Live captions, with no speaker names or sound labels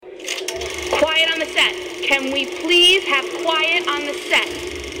set. Can we please have quiet on the set?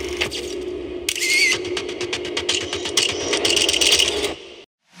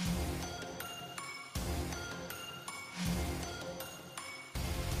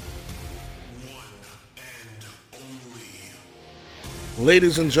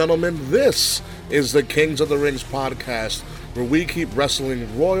 Ladies and gentlemen, this is the Kings of the Rings podcast, where we keep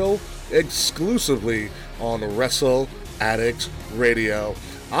wrestling royal exclusively on Wrestle Addict Radio.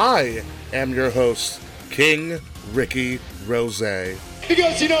 I am your host, King Ricky Rose.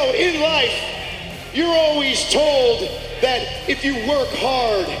 Because, you know, in life, you're always told that if you work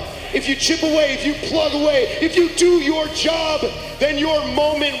hard, if you chip away, if you plug away, if you do your job, then your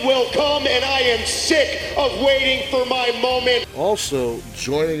moment will come, and I am sick of waiting for my moment. Also,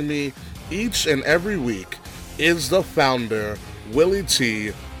 joining me each and every week is the founder, Willie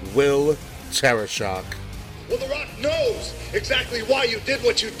T. Will Tarashuk. Well, The Rock knows exactly why you did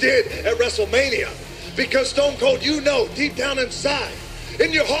what you did at WrestleMania. Because Stone Cold, you know deep down inside,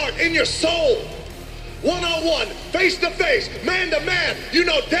 in your heart, in your soul, one-on-one, face-to-face, man-to-man, you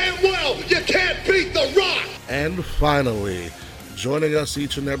know damn well you can't beat The Rock. And finally, joining us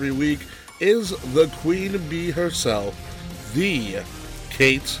each and every week is the Queen Bee herself, the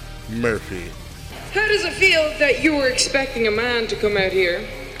Kate Murphy. How does it feel that you were expecting a man to come out here?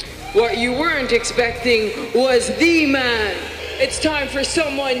 What you weren't expecting was the man. It's time for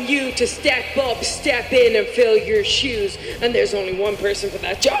someone new to step up, step in, and fill your shoes. And there's only one person for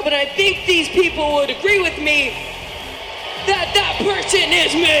that job, and I think these people would agree with me that that person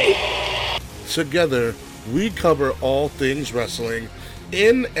is me. Together, we cover all things wrestling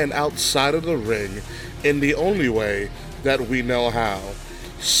in and outside of the ring in the only way that we know how.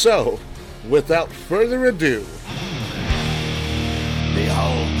 So, without further ado,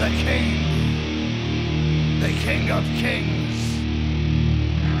 behold the King of Kings.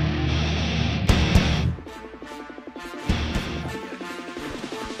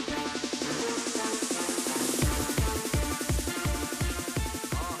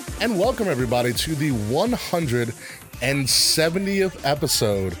 And welcome everybody to the 170th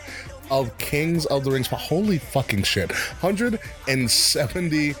episode of Kings of the Rings. Holy fucking shit.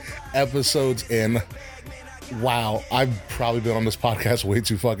 170 episodes in. Wow, I've probably been on this podcast way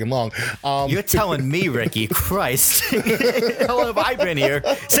too fucking long. You're telling me, Ricky. Christ. How long have I been here?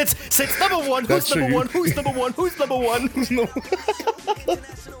 Since number one, who's That's number true. one? Who's number one? Who's number one?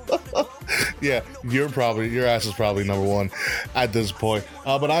 Yeah, your ass is probably number one at this point.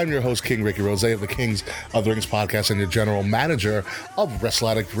 But I'm your host, King Ricky Rose of the Kings of the Rings podcast and your general manager of Wrestle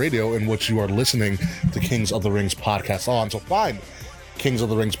Addict Radio, in which you are listening to Kings of the Rings podcast on. So find Kings of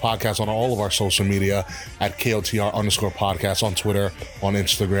the Rings podcast on all of our social media at KOTR_podcast on Twitter, on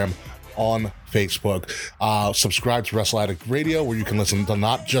Instagram, on Facebook. Subscribe to Wrestle Addict Radio, where you can listen to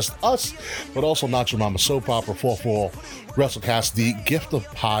not just us, but also Not Your Mama Soap Opera, 4-4 WrestleCast, the Gift of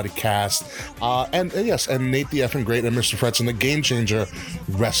Podcast, and Nate the Effing Great and Mr. Fretz and the Game Changer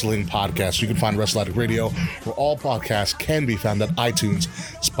Wrestling Podcast. You can find Wrestle Addict Radio where all podcasts can be found at iTunes,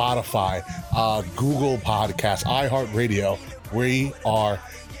 Spotify, Google Podcasts, iHeartRadio. We are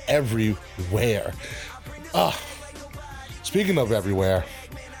everywhere. Speaking of everywhere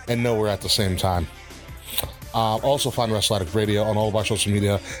and nowhere at the same time, also find Wrestle Addict Radio on all of our social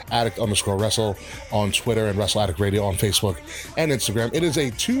media, Addict_Wrestle on Twitter and Wrestle Addict Radio on Facebook and Instagram. It is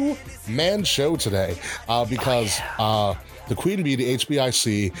a two-man show today because the Queen Bee, the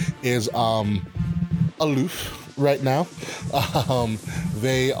HBIC, is aloof right now.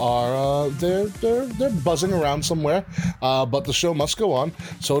 They are they're buzzing around somewhere, but the show must go on.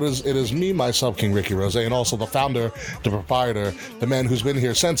 So it is me, myself, King Ricky Rose, and also the founder, the proprietor, the man who's been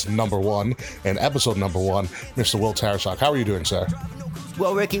here since number one and episode number one, Mr. Will Tarashuk. How are you doing, sir?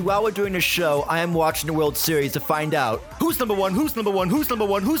 Well, Ricky, while we're doing the show, I am watching the World Series to find out who's number one, who's number one, who's number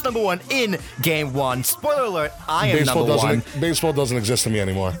one, who's number one in Game 1. Spoiler alert, I am number one. Baseball doesn't exist to me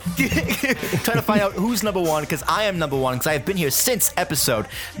anymore. Trying to find out who's number one, because I am number one, because I have been here since episode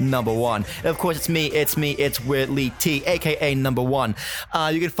number one. And of course, it's Willie T, a.k.a. number one.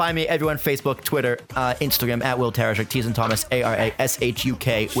 You can find me everywhere on Facebook, Twitter, Instagram, at Will Tarashuk, T as in Thomas,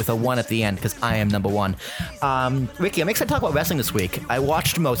 Arashuk, with a 1 at the end, because I am number one. Ricky, I'm excited to talk about wrestling this week. I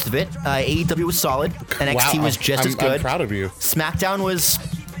watched most of it. AEW was solid. NXT was just as good. I'm proud of you. SmackDown was...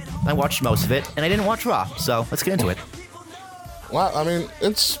 I watched most of it, and I didn't watch Raw, so let's get into it. Well, I mean,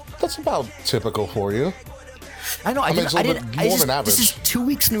 that's about typical for you. I know. It's a little bit more than average. This is 2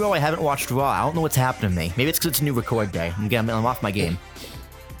 weeks in a row I haven't watched Raw. I don't know what's happened to me. Maybe it's because it's a new record day. I'm off my game.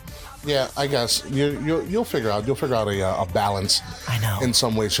 Yeah, I guess you'll figure out a balance. I know. In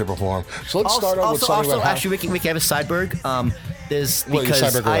some way, shape, or form. So let's start out with something actually, Ricky, I have a sideberg. There's Well, you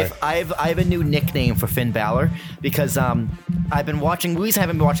because cyber away. I have a new nickname for Finn Balor because I've been watching. The reason I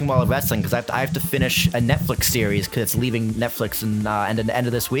haven't been watching a lot of wrestling because I have to finish a Netflix series because it's leaving Netflix at the end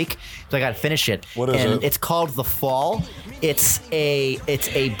of this week, so I got to finish it. What is and it? It's called The Fall. It's a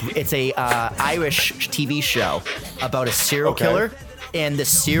Irish TV show about a serial Okay. killer. And the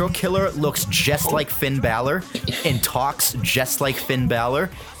serial killer looks just like Finn Balor and talks just like Finn Balor.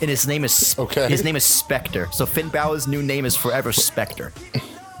 And his name is Spectre. So Finn Balor's new name is forever Spectre.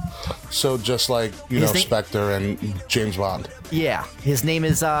 So just like Spectre and James Bond. Yeah, his name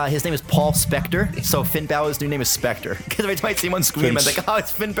is Paul Spectre. So Finn Balor's new name is Spectre. Because every time I see him on screen, I'm like, oh,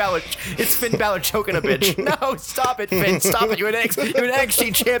 it's Finn Balor. It's Finn Balor choking a bitch. No, stop it, Finn. Stop it. You're an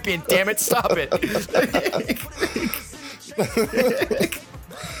NXT champion. Damn it, stop it.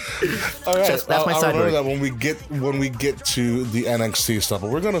 All right, That's my I'll side remember note. that when we get to the NXT stuff.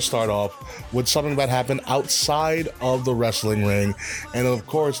 But we're going to start off with something that happened outside of the wrestling ring, and of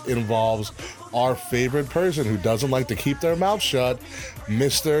course involves our favorite person who doesn't like to keep their mouth shut,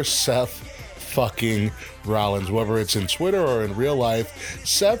 Mr. Seth fucking Rollins. Whether it's in Twitter or in real life,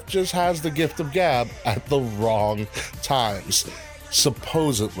 Seth just has the gift of gab at the wrong times.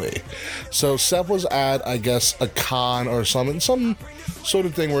 Supposedly. So Seth was at, I guess, a con or some sort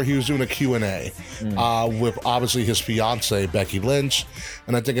of thing where he was doing a Q&A with obviously his fiance, Becky Lynch,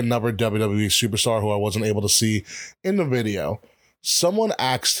 and I think another WWE superstar who I wasn't able to see in the video. Someone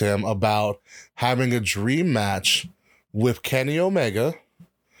asked him about having a dream match with Kenny Omega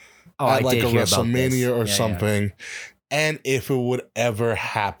at like a WrestleMania or something, and if it would ever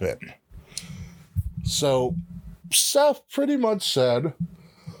happen. So Seth pretty much said,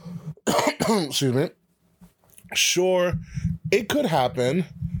 excuse me, sure, it could happen,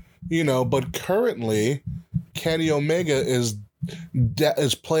 but currently Kenny Omega is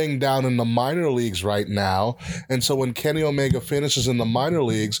playing down in the minor leagues right now. And so when Kenny Omega finishes in the minor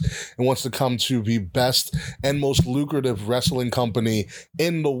leagues and wants to come to the best and most lucrative wrestling company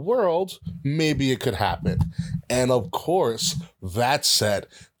in the world, maybe it could happen. And of course, that set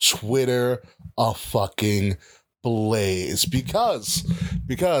Twitter a fucking blaze because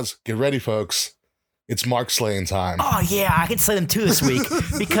get ready, folks, it's Mark slaying time. Oh yeah, I can slay them too this week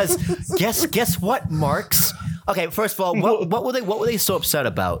because guess what, Marks? Okay, first of all, what were they so upset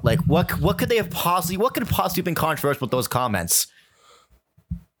about? Like what could have possibly been controversial with those comments?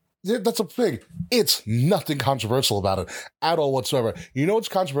 Yeah, that's a thing. It's nothing controversial about it at all whatsoever. You know what's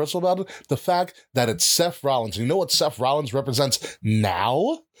controversial about it? The fact that it's Seth Rollins. You know what Seth Rollins represents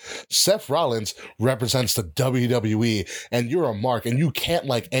now? Seth Rollins represents the WWE, and you're a mark, and you can't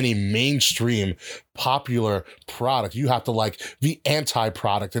like any mainstream popular product. You have to like the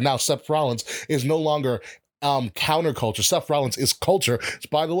anti-product. And now Seth Rollins is no longer counterculture. Seth Rollins is culture.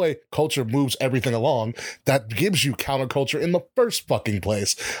 By the way, culture moves everything along. That gives you counterculture in the first fucking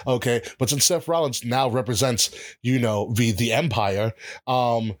place. Okay, but since Seth Rollins now represents, the empire,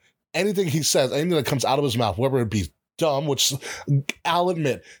 anything he says, anything that comes out of his mouth, whether it be dumb, which I'll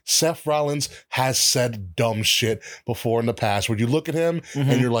admit, Seth Rollins has said dumb shit before in the past, where you look at him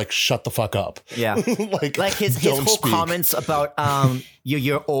and you're like, shut the fuck up. Yeah, like his whole comments about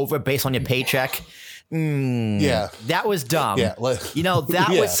you're over based on your paycheck. Yeah, that was dumb. Yeah,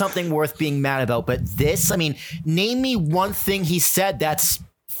 that was something worth being mad about. But this, name me one thing he said that's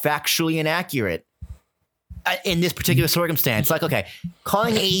factually inaccurate in this particular circumstance. Like, okay,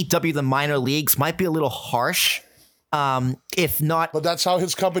 calling AEW the minor leagues might be a little harsh, if not. But that's how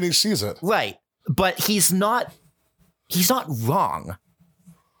his company sees it, right? But he's not wrong.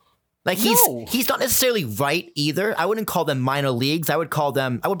 Like he's not necessarily right either. I wouldn't call them minor leagues. I wouldn't call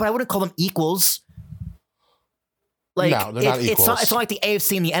them equals. Like, no, they're not equals. It's not like the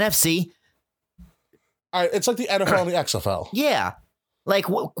AFC and the NFC. All right, it's like the NFL and the XFL. Yeah. Like,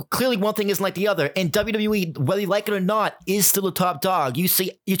 clearly one thing isn't like the other. And WWE, whether you like it or not, is still the top dog. You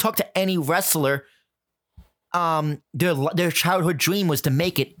talk to any wrestler, their childhood dream was to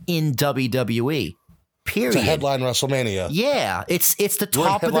make it in WWE. Period. To headline WrestleMania. Yeah. It's the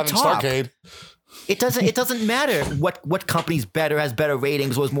top of the top. Starcade. It doesn't matter what company's better, has better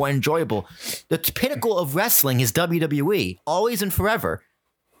ratings, was more enjoyable. The pinnacle of wrestling is WWE, always and forever,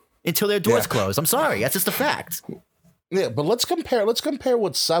 until their doors close. I'm sorry, that's just a fact. Yeah, but let's compare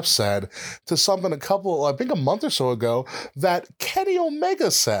what Seth said to something a month or so ago that Kenny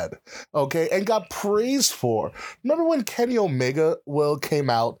Omega said, okay, and got praised for. Remember when Kenny Omega came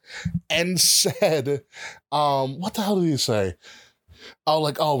out and said, what the hell did he say?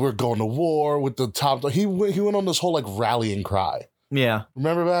 We're going to war with the top. He went on this whole rallying cry. Yeah.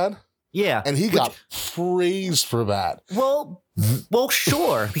 Remember that? Yeah. And he got praised for that. Well,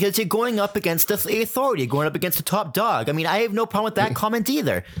 sure, because you're going up against the authority, going up against the top dog. I mean, I have no problem with that comment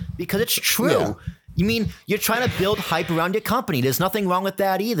either, because it's true. Yeah. You mean, you're trying to build hype around your company. There's nothing wrong with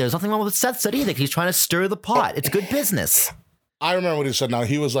that either. There's nothing wrong with what Seth said either. He's trying to stir the pot. It's good business. I remember what he said now.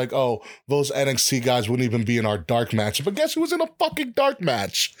 He was like, oh, those NXT guys wouldn't even be in our dark match. But guess who was in a fucking dark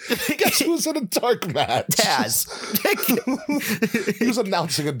match? Guess who was in a dark match? Taz. He was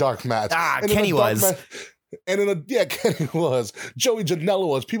announcing a dark match. Kenny was. Kenny was. Joey Janela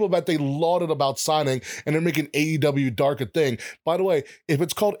was. People that they lauded about signing, and they're making AEW Dark a thing. By the way, if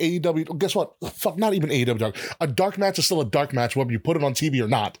it's called AEW, guess what? Fuck, not even AEW Dark. A dark match is still a dark match, whether you put it on TV or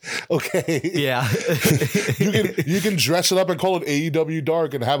not. Okay. Yeah. you can dress it up and call it AEW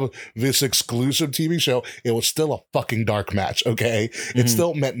Dark and have this exclusive TV show. It was still a fucking dark match. Okay. It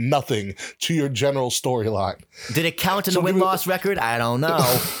still meant nothing to your general storyline. Did it count in the win-loss record? I don't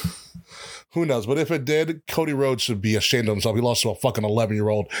know. Who knows? But if it did, Cody Rhodes should be ashamed of himself. He lost to a fucking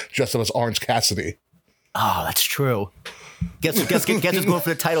 11-year-old dressed up as Orange Cassidy. Oh, that's true. Guess who's going for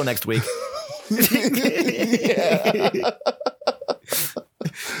the title next week?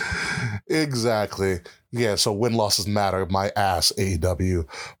 Exactly. Yeah, so win-losses matter. My ass, AEW.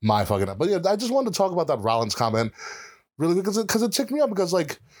 My fucking ass. But yeah, I just wanted to talk about that Rollins comment really because it ticked me up because,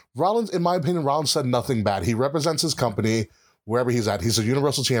 like, Rollins, in my opinion, Rollins said nothing bad. He represents his company wherever he's at. He's a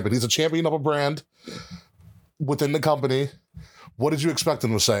Universal Champion. He's a champion of a brand within the company. What did you expect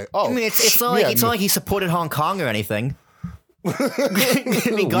him to say? Oh, I mean, it's not like he supported Hong Kong or anything.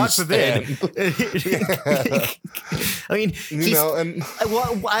 I mean, God forbid. I mean,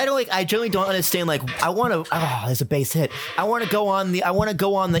 I generally don't understand. Like, I want to. Oh, there's a base hit. I want to go on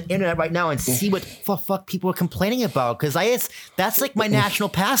the internet right now and see what the fuck people are complaining about. Because that's like my national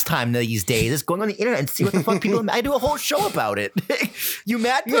pastime these days. Is going on the internet and see what the fuck people. I do a whole show about it. You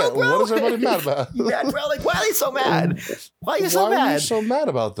mad, bro? What is everybody mad about? You mad, bro? Like, why are they so mad? Why are you so mad? Why are you so mad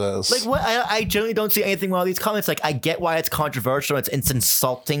about this? Like, what? I generally don't see anything wrong with these comments. Like, I get why it's controversial. It's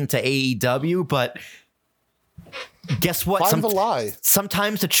insulting to AEW, but guess what? Find the lie.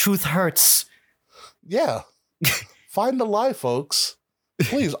 Sometimes the truth hurts. Yeah. Find the lie, folks.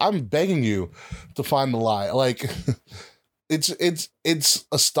 Please, I'm begging you to find the lie. Like, it's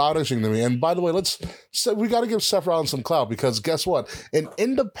astonishing to me. And by the way, we got to give Seth Rollins some clout because guess what? An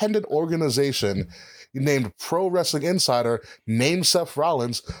independent organization named Pro Wrestling Insider named Seth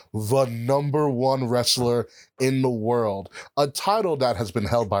Rollins the #1 wrestler in the world. A title that has been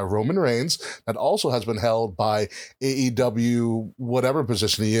held by Roman Reigns, that also has been held by AEW, whatever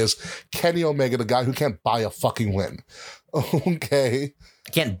position he is, Kenny Omega, the guy who can't buy a fucking win. Okay.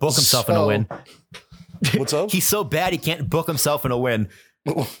 Can't book himself in a win. What's up? He's so bad he can't book himself in a win.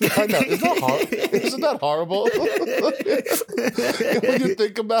 I know. Isn't that horrible? When you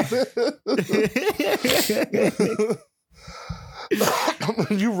think about it.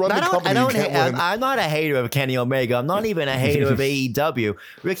 You run the company, you can't win. I'm not a hater of Kenny Omega. I'm not even a hater of AEW.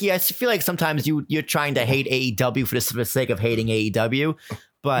 Ricky, I feel like sometimes you're trying to hate AEW for the sake of hating AEW.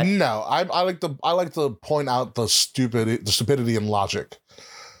 But no, I like to point out the stupidity and logic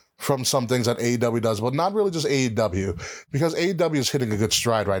from some things that AEW does, but not really just AEW, because AEW is hitting a good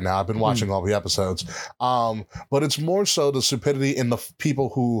stride right now. I've been watching all the episodes. But it's more so the stupidity in the people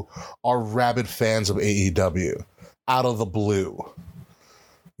who are rabid fans of AEW out of the blue.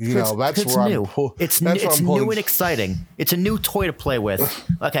 You know, that's where new. It's new and exciting. It's a new toy to play with.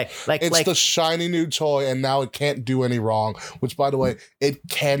 Okay, it's the shiny new toy, and now it can't do any wrong. Which, by the way, it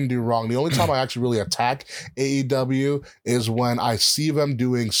can do wrong. The only time I actually really attack AEW is when I see them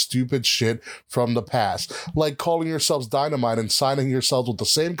doing stupid shit from the past, like calling yourselves Dynamite and signing yourselves with the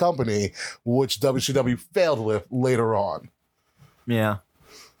same company, which WCW failed with later on. Yeah.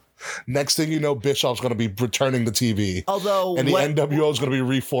 Next thing you know, Bischoff's going to be returning to TV. And the NWO is going to be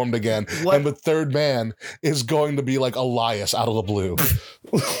reformed again. And the third man is going to be like Elias out of the blue.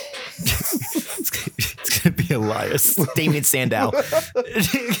 It's going to be Elias. Damien Sandow. No,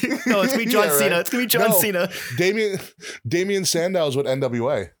 it's going to be John Cena. It's going to be John Cena. Damien Sandow is with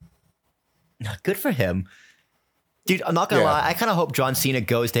NWA. Good for him. Dude, I'm not going to lie. I kind of hope John Cena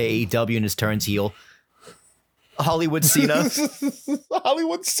goes to AEW and just turns heel. Hollywood Cena.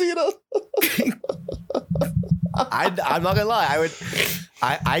 Hollywood Cena. I'm not gonna lie.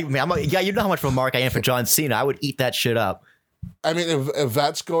 You know how much of a mark I am for John Cena. I would eat that shit up. I mean, if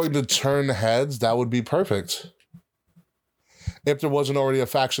that's going to turn heads, that would be perfect. If there wasn't already a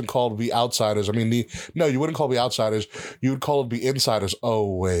faction called the Outsiders. I mean, you wouldn't call the Outsiders. You would call it the Insiders.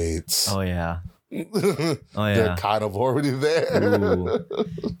 Oh, wait. Oh, yeah. They're kind of already there. Ooh.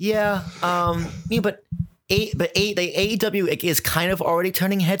 Yeah. But the AEW is kind of already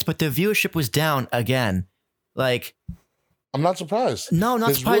turning heads, but their viewership was down again. Like, I'm not surprised. no, not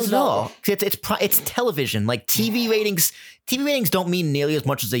It's surprised really at all. It's television. Like TV ratings don't mean nearly as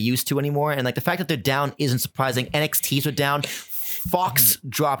much as they used to anymore. And like the fact that they're down isn't surprising. NXTs are down. Fox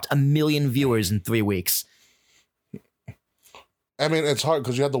dropped 1 million viewers in 3 weeks. I mean, it's hard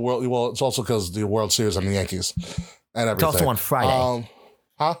because you have the world. Well, it's also because the World Series and the Yankees and everything. It's also on Friday.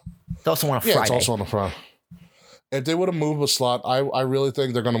 It's also on a Friday. Yeah, it's also on the front. If they would have moved the slot, I really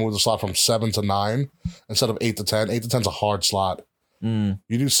think they're going to move the slot from 7 to 9 instead of 8 to 10. 8 to 10 is a hard slot. You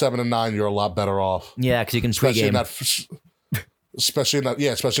do 7 to 9, you're a lot better off. Yeah, because you can Especially in pregame. especially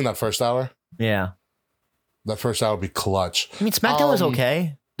in that first hour. Yeah. That first hour would be clutch. I mean, SmackDown was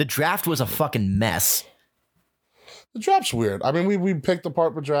okay. The draft was a fucking mess. The draft's weird. I mean, we picked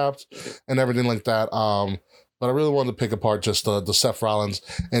apart the draft and everything like that. But I really wanted to pick apart just the Seth Rollins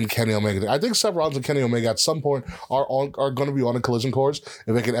and Kenny Omega thing. I think Seth Rollins and Kenny Omega at some point are going to be on a collision course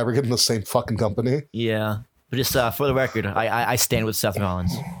if they can ever get in the same fucking company. Yeah. But just for the record, I stand with Seth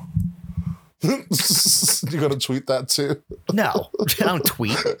Rollins. You gonna tweet that too? No, I don't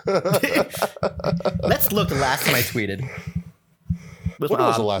tweet. Let's look the last time I tweeted. When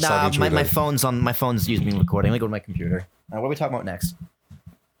was the last time you tweeted? My phone's used me recording. Let me go to my computer. What are we talking about next?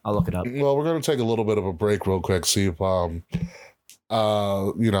 I'll look it up. Well, we're gonna take a little bit of a break real quick. See if see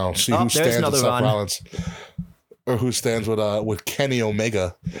who stands with Seth Rollins or who stands with Kenny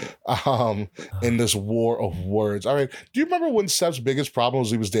Omega in this war of words. All right. Do you remember when Seth's biggest problem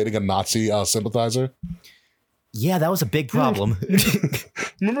was he was dating a Nazi sympathizer? Yeah, that was a big problem.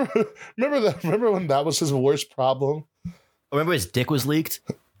 Remember when that was his worst problem? Remember his dick was leaked?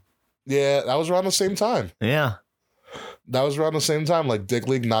 Yeah, that was around the same time. Yeah. That was around the same time, like Dick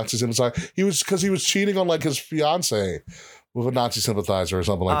League, Nazi sympathizer. He was cheating on like his fiance with a Nazi sympathizer or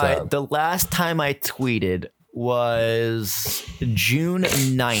something like that. The last time I tweeted was June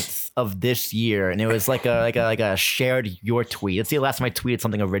 9th of this year, and it was like a shared your tweet. It's the last time I tweeted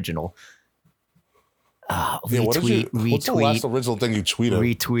something original. What's the last original thing you tweeted?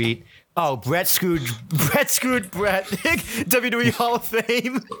 Retweet. Oh, Brett screwed Brett. WWE Hall of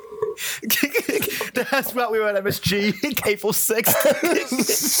Fame. That's what we were at MSG, April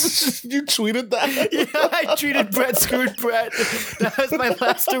 6th. You tweeted that? Yeah, I tweeted Brett screwed Brett. That was my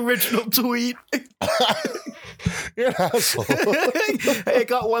last original tweet. You're an asshole. It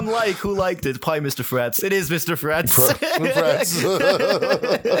got 1 like. Who liked it? Probably Mr. Fretz. It is Mr. Fretz.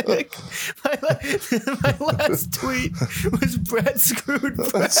 My last tweet was Brett screwed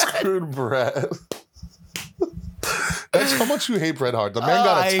Brett. Screwed Brett. That's how much you hate Bret Hart. The man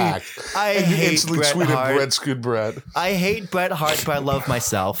got attacked. I and you hate instantly Bret tweeted Hart. Bret screwed Bret. I hate Bret Hart, but I love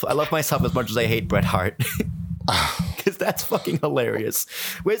myself. I love myself as much as I hate Bret Hart. Because that's fucking hilarious.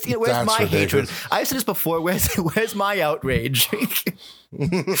 Where's my hatred? I've said this before. Where's my outrage?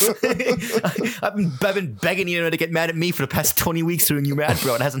 I've been begging you to get mad at me for the past 20 weeks doing you mad,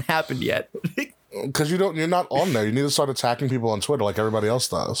 bro. It hasn't happened yet. Because you're not on there. You need to start attacking people on Twitter like everybody else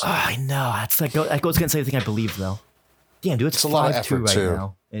does. I know. That goes against everything I believe, though. Damn, dude, it's a lot of effort right too.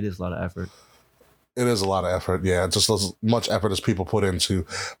 Now. It is a lot of effort. It is a lot of effort, yeah. Just as much effort as people put into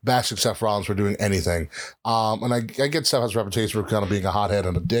bashing Seth Rollins for doing anything. And I get Seth has a reputation for kind of being a hothead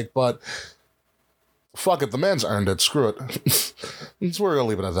and a dick, but fuck it, the man's earned it. Screw it. So we're going to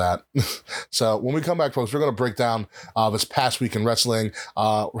leave it at that. So when we come back, folks, we're going to break down this past week in wrestling,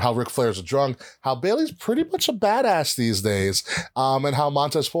 how Ric Flair's a drunk, how Bayley's pretty much a badass these days, and how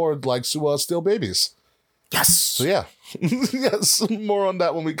Montez Ford likes to steal babies. Yes. So yeah. Yes, more on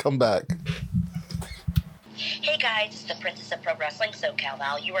that when we come back. Hey guys, it's the Princess of Pro Wrestling, SoCal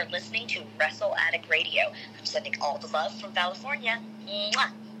Val. You are listening to Wrestle Addict Radio. I'm sending all the love from California.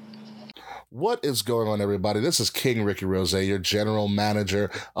 Mwah. What is going on, everybody? This is King Ricky Rose, your general manager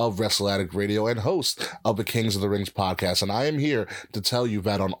of Wrestle Addict Radio and host of the Kings of the Rings podcast. And I am here to tell you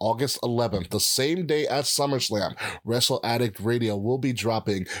that on August 11th, the same day as SummerSlam, Wrestle Addict Radio will be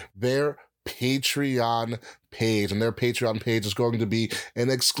dropping their Patreon page, and their Patreon page is going to be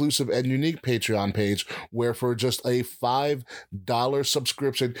an exclusive and unique Patreon page where for just a $5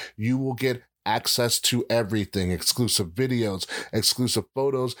 subscription you will get access to everything: exclusive videos, exclusive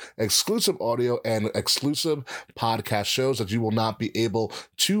photos, exclusive audio, and exclusive podcast shows that you will not be able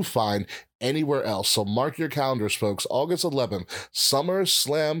to find anywhere else. So mark your calendars, folks. August 11th,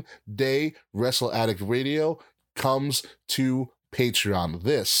 SummerSlam Day, Wrestle Addict Radio comes to Patreon.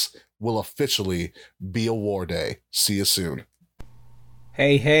 This will officially be a war day. See you soon.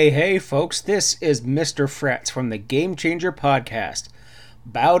 Hey, folks. This is Mr. Fretz from the Game Changer Podcast.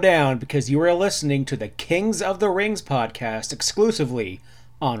 Bow down because you are listening to the Kings of the Rings podcast exclusively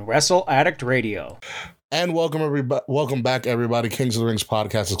on Wrestle Addict Radio. And welcome back, everybody. Kings of the Rings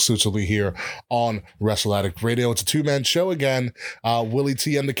podcast exclusively here on Wrestle Addict Radio. It's a two-man show again. Willie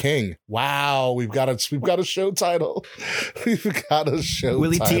T and the King. Wow, we've got a show title. We've got a show.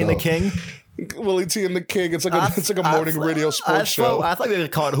 Willie title. T and the King. Willie T and the King. It's like a morning radio sports show. I thought we were gonna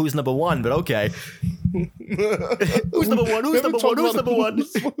call it Who's Number One, but okay. Who's number one? Who's number one? Who's number one?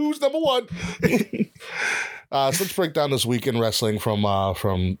 Who's number one? So let's break down this week in wrestling from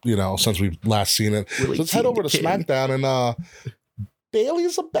since we've last seen it. Willie So let's T head and over the to King. SmackDown, and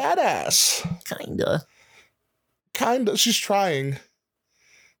Bayley's a badass. Kinda. She's trying.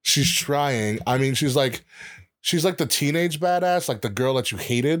 I mean, she's like the teenage badass, like the girl that you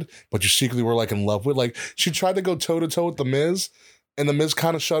hated, but you secretly were like in love with. Like she tried to go toe to toe with the Miz, and the Miz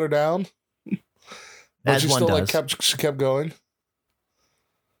kind of shut her down. But As she one still does. she kept going.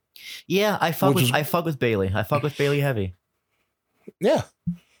 Yeah, I fuck with Bayley. I fuck with Bayley heavy. Yeah.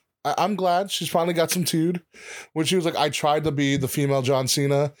 I'm glad she's finally got some dude. When she was like, I tried to be the female John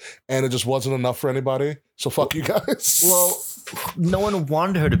Cena, and it just wasn't enough for anybody. So fuck you guys. Well, no one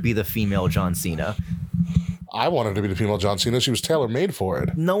wanted her to be the female John Cena. I wanted to be the female John Cena. She was tailor-made for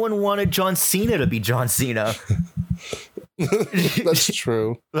it. No one wanted John Cena to be John Cena. That's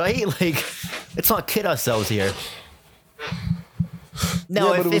true. Right? Like, let's not kid ourselves here.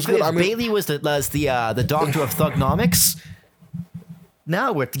 No, Yeah, but it was if good. I mean- Bayley was the doctor of Thugnomics,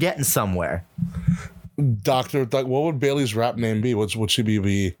 now we're getting somewhere. What would Bayley's rap name be? Would she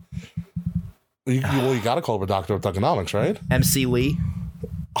be? You gotta call her Doctor of Thugonomics, right? MC Lee?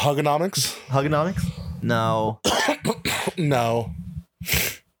 Hugonomics? Hugonomics? No. No.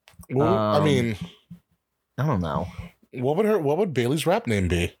 Well, I mean, I don't know. what would Bayley's rap name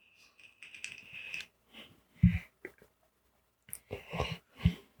be?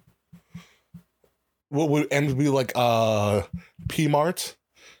 What would M be like? P Mart,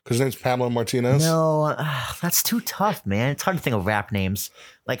 because his name's Pamela Martinez. No, that's too tough, man. It's hard to think of rap names.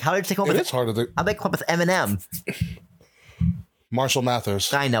 Like, how did you come up It with? is hard to think. How'd they come up with Eminem? Marshall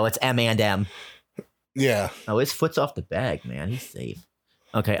Mathers. I know it's M&M. Yeah. Oh, his foot's off the bag, man. He's safe.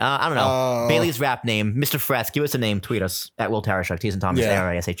 Okay, I don't know. Bayley's rap name, Mr. Fretz. Give us a name. Tweet us at Will Tarashuk. T's and Thomas. Yeah.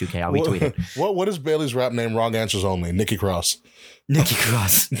 ARASHUK. I'll retweet it. What is Bayley's rap name? Wrong answers only. Nikki Cross. Nikki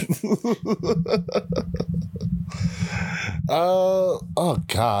Cross. Oh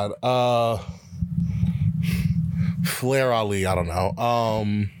God. Flair Ali. I don't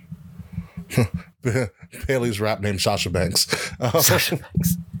know. Bayley's rap name Sasha Banks. Sasha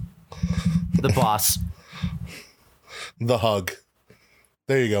Banks. The boss. The Hug.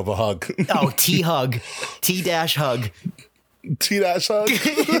 There you go. The Hug. Oh, T-Hug. T-Hug. T-Hug.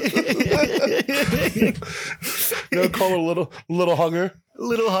 You call her little hugger.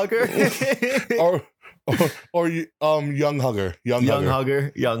 Little Hugger. or young hugger. Young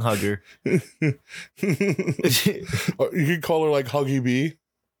hugger. Young Hugger. Or you could call her like Huggy B.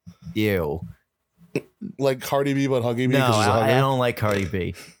 Ew. Like Cardi B, but Huggy B. No, 'cause she's a hugger? I don't like Cardi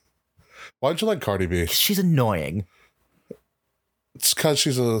B. Why don't you like Cardi B? She's annoying. It's because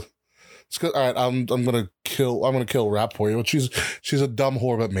she's a. It's cause, all right. I'm gonna kill rap for you. But she's a dumb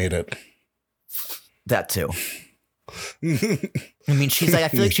whore that made it. That too. I mean, she's like, I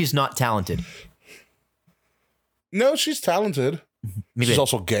feel like she's not talented. No, she's talented. Maybe She's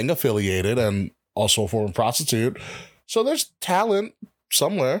also gang affiliated and also a former prostitute. So there's talent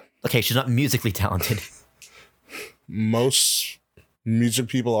somewhere. okay, she's not musically talented. Most music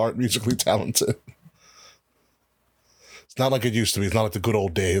people aren't musically talented. It's not like it used to be. It's not like the good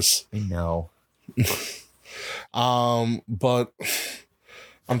old days. I know. But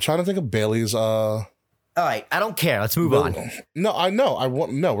I'm trying to think of Bayley's. All right, I don't care. Let's move on. No, I know.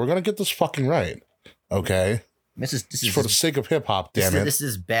 We're gonna get this fucking right. Okay. This is For the sake of hip hop, damn it. This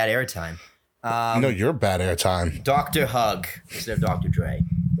is bad airtime. No, you're bad airtime. Dr. Hug instead of Dr. Dre.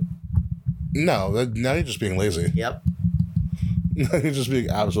 No, now you're just being lazy. Yep. You're just being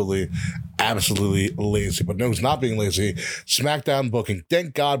absolutely lazy. But no, he's not being lazy. SmackDown booking.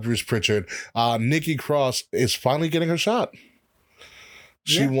 Thank God, Bruce Pritchard. Nikki Cross is finally getting her shot.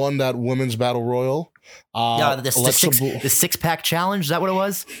 She won that women's battle royal. The six-pack challenge. Is that what it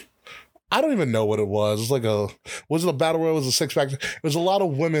was? I don't even know what it was. It's like was it a battle royal? Was it a six-pack? It was a lot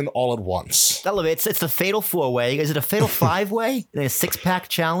of women all at once. It's the fatal four-way. Is it a fatal five-way? A six-pack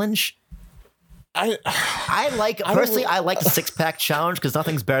challenge? I like the six-pack challenge because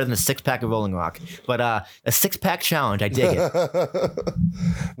nothing's better than a six-pack of Rolling Rock. But a six-pack challenge, I dig it.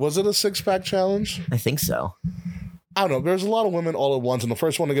 Was it a six-pack challenge? I think so. I don't know. There's a lot of women all at once, and the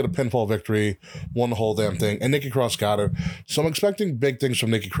first one to get a pinfall victory won the whole damn thing. And Nikki Cross got her. So I'm expecting big things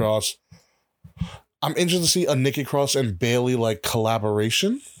from Nikki Cross. I'm interested to see a Nikki Cross and Bayley like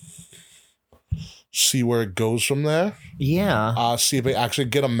collaboration. See where it goes from there. Yeah. See if they actually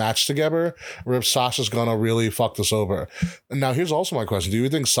get a match together, or if Sasha's gonna really fuck this over. And now here's also my question: do you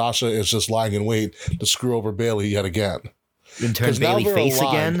think Sasha is just lying in wait to screw over Bayley yet again? And turn Bayley face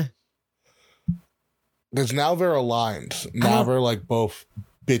again? Because now they're aligned. Now they're like both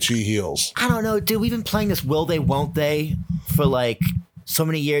bitchy heels. I don't know, dude. We've been playing this will they, won't they for like so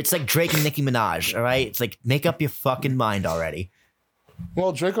many years. It's like Drake and Nicki Minaj, all right? It's like, make up your fucking mind already.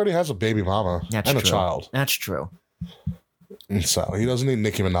 Well, Drake already has a baby mama and a child. That's true. And so he doesn't need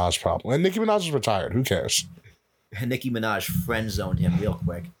Nicki Minaj problem. And Nicki Minaj is retired. Who cares? Nicki Minaj friend zoned him real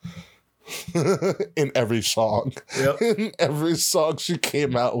quick. In every song. Yep. In every song she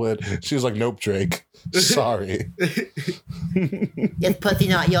came out with, she was like, nope, Drake. Sorry. It's pussy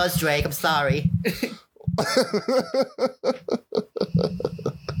not yours, Drake. I'm sorry.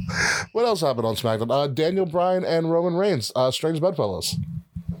 What else happened on SmackDown? Daniel Bryan and Roman Reigns, strange bedfellows.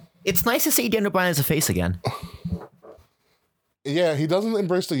 It's nice to see Daniel Bryan as a face again. Yeah, he doesn't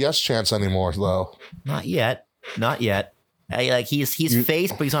embrace the yes chance anymore, though. Not yet. Not yet. He's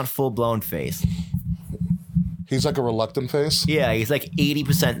face, but he's not full blown face. He's like a reluctant face. Yeah, he's like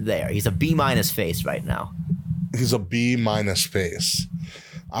 80% there. He's a B- face right now. He's a B- face.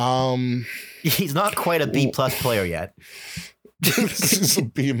 He's not quite a B+ player yet. He's a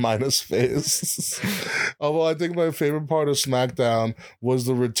B- face. Although I think my favorite part of SmackDown was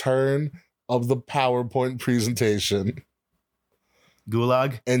the return of the PowerPoint presentation.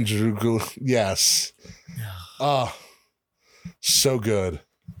 Gulag? And Drew Gulag. Yes. So good.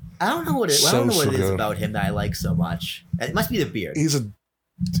 I don't know what it is about him that I like so much. It must be the beard. He's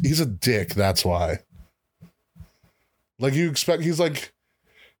a dick, that's why. Like you expect, he's one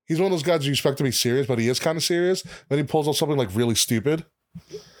of those guys you expect to be serious, but he is kind of serious. Then he pulls out something like really stupid.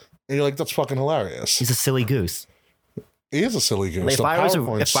 And you're like, that's fucking hilarious. He's a silly goose. He is a silly goose. Like,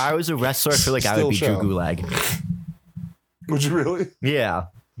 if I was a wrestler, I feel like I would be Drew Gulag. Would you really? Yeah.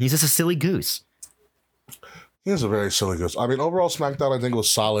 He's just a silly goose. He's a very silly goose. I mean, overall, SmackDown, I think, was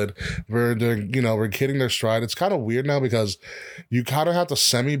solid. We're hitting their stride. It's kind of weird now because you kind of have to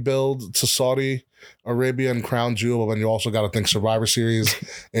semi-build to Saudi Arabia and Crown Jewel, but then you also got to think Survivor Series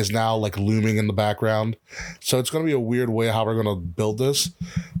is now like looming in the background. So it's going to be a weird way how we're going to build this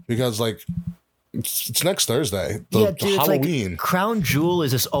because like it's next Thursday, Halloween. Like, Crown Jewel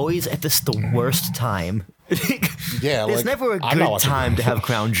is just always at the worst time. Yeah, there's never a good time to have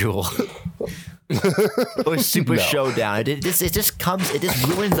Crown Jewel. Or Super Showdown. It just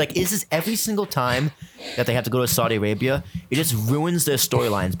ruins, like, is this every single time that they have to go to Saudi Arabia, it just ruins their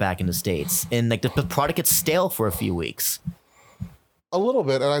storylines back in the States. And like the product gets stale for a few weeks. A little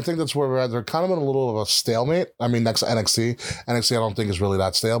bit, and I think that's where we're at. They're kind of in a little of a stalemate. I mean, next to NXT. NXT I don't think is really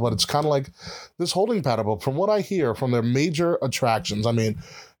that stale, but it's kind of like this holding pattern. But from what I hear from their major attractions, I mean,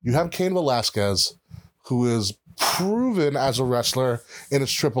 you have Cain Velasquez, who is proven as a wrestler in his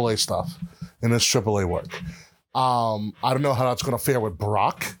AAA stuff. In his AAA work. I don't know how that's going to fare with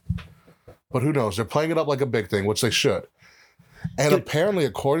Brock, but who knows? They're playing it up like a big thing, which they should. And apparently,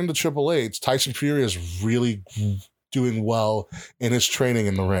 according to Triple H, Tyson Fury is really doing well in his training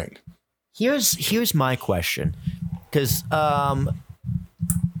in the ring. Here's my question, because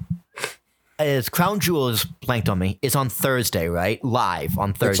as Crown Jewel is blanked on me. It's on Thursday, right? Live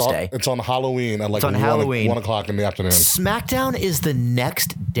on Thursday. It's on Halloween at like 1 o'clock in the afternoon. SmackDown is the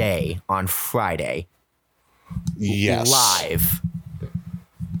next day on Friday. Yes. Live.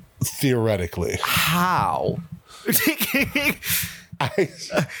 Theoretically. How? I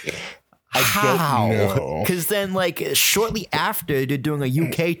don't know. Because then, like, shortly after, they're doing a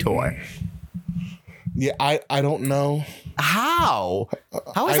UK tour. Yeah, I don't know. How?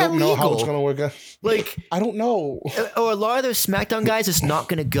 How is I that don't know legal? how it's going to work out. Like, I don't know. Or a lot of those SmackDown guys is not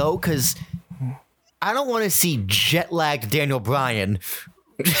going to go because I don't want to see jet-lagged Daniel Bryan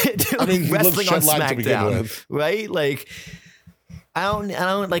wrestling on SmackDown, right? Like, I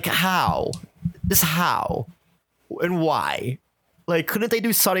don't like how. Just how and why? Like, couldn't they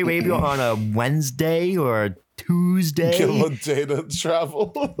do Saudi Arabia on a Wednesday or a Tuesday? Give them a day to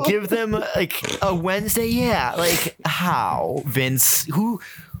travel. Give them like a Wednesday, yeah. Like, how, Vince? Who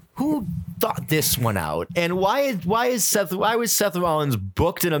thought this one out? And why was Seth Rollins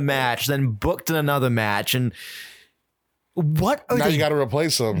booked in a match, then booked in another match, and what are now they? You got to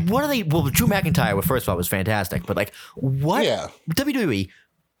replace him. What are they? Well, Drew McIntyre, well, first of all, was fantastic, but like, what? Yeah. WWE.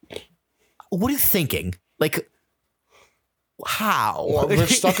 What are you thinking? Like, how? Well, we're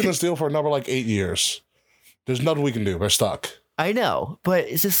stuck in this deal for another like 8 years. There's nothing we can do. We're stuck. I know, but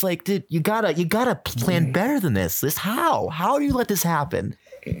it's just like, dude, you gotta plan better than this. How do you let this happen?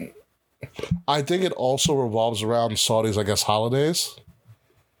 I think it also revolves around Saudi's, I guess, holidays.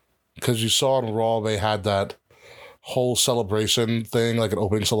 Because you saw on Raw, they had that whole celebration thing, like an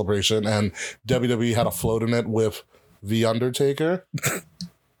opening celebration, and WWE had a float in it with The Undertaker.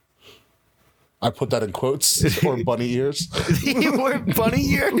 I put that in quotes, or bunny ears. He wore bunny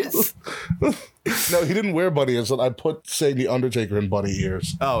ears? No, he didn't wear bunny ears. I put saying The Undertaker in bunny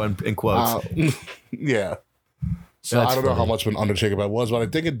ears. Oh, in quotes. Yeah. So I don't know how much of an Undertaker that was, but I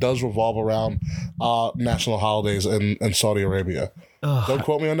think it does revolve around national holidays in Saudi Arabia. Don't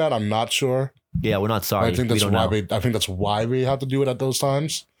quote me on that. I'm not sure. Yeah, we're not sorry. I think that's why I think that's why we have to do it at those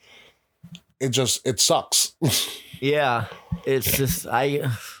times. It sucks. Yeah, it's just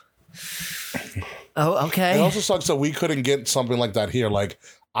Oh, okay. It also sucks that we couldn't get something like that here. Like,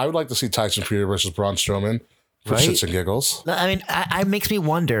 I would like to see Tyson Fury versus Braun Strowman for shits and giggles. I mean, it makes me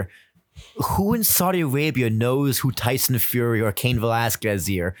wonder who in Saudi Arabia knows who Tyson Fury or Cain Velasquez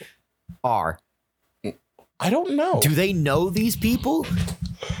here are. I don't know. Do they know these people?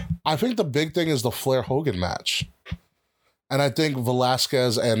 I think the big thing is the Flair Hogan match. And I think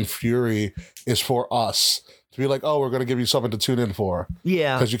Velasquez and Fury is for us to be like, oh, we're going to give you something to tune in for.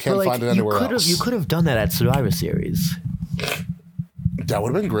 Yeah. Because you can't find it anywhere else. You could have done that at Survivor Series. That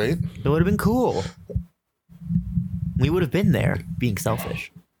would have been great. It would have been cool. We would have been there, being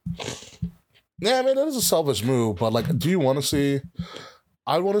selfish. Yeah, I mean, that is a selfish move, but like, do you want to see...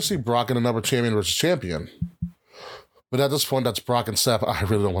 I want to see Brock and another champion versus champion. But at this point, that's Brock and Seth. I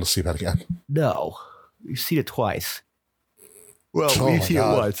really don't want to see that again. No. You've seen it twice. Well, we've seen it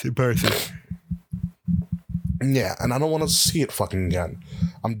once in person. Yeah, and I don't want to see it fucking again.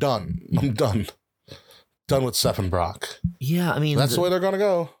 I'm done. Done with Seth and Brock. Yeah, I mean... That's the way they're going to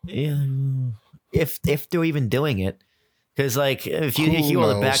go. Yeah. If they're even doing it. Because, like, if you hear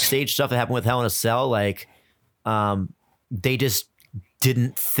all the backstage stuff that happened with Hell in a Cell, like, they just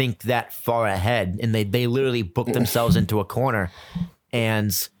didn't think that far ahead. And they literally booked themselves into a corner.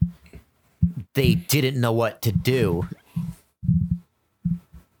 And they didn't know what to do.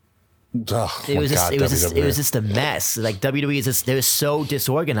 Oh, it was just a mess. Like, WWE is just, they're so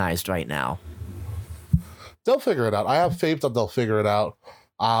disorganized right now. They'll figure it out. I have faith that they'll figure it out.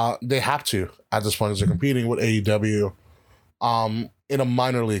 They have to at this point as they're competing with AEW in a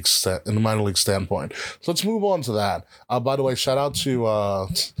minor league standpoint. So let's move on to that. By the way, shout out to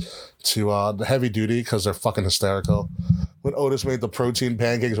the Heavy Duty because they're fucking hysterical. When Otis made the protein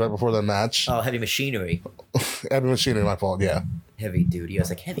pancakes right before the match. Oh, Heavy Machinery. Heavy Machinery, my fault. Yeah. Heavy Duty. I was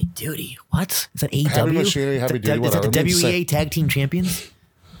like, Heavy Duty. What? Is that AEW? Heavy Machinery, Heavy Duty. Is that the WEA Tag Team Champions?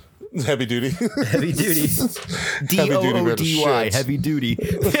 Heavy Duty. Heavy Duty. DOODY. Heavy Duty.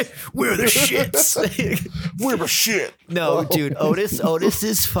 We're the shits. We're the shit. No, dude.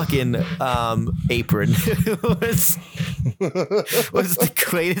 Otis's fucking apron was the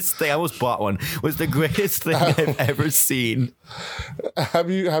greatest thing. I almost bought one. Was the greatest thing I've ever seen. Have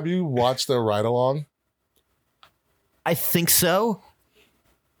you watched their ride along? I think so.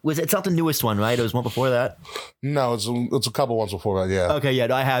 It's not the newest one, right? It was one before that. No, it's a couple ones before that. Yeah. Okay, yeah,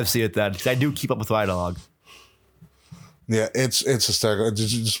 no, I have seen it then. I do keep up with Ride Along. Yeah, it's hysterical.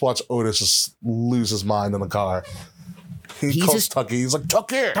 Just watch Otis just lose his mind in the car. He calls Tucky. He's like,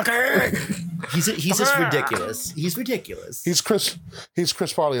 Tucky. He's just ridiculous. He's ridiculous. He's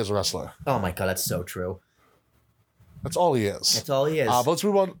Chris Farley as a wrestler. Oh my god, that's so true. That's all he is. That's all he is. But let's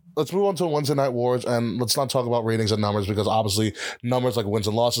move on to Wednesday Night Wars, and let's not talk about ratings and numbers because obviously numbers like wins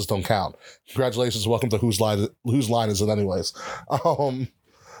and losses don't count. Congratulations, welcome to Whose Line Is It Anyways?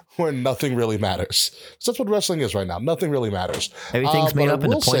 Where nothing really matters. So that's what wrestling is right now. Nothing really matters. Everything's made up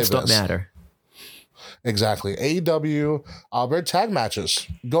and the points don't matter. Exactly. AEW, their tag matches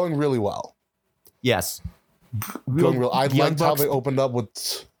going really well. Yes. Going real. I liked how they opened up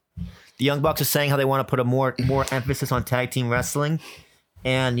with. The Young Bucks are saying how they want to put a more emphasis on tag team wrestling,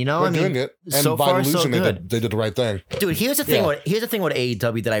 and they're doing it. And so by far losing, so good. They did the right thing. Dude, here's the thing. Here's the thing with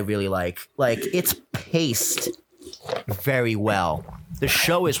AEW that I really like. Like, it's paced very well. The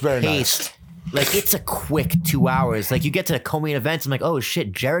show is very paced. Nice. Like, it's a quick 2 hours. Like, you get to the co-main events, I'm like, oh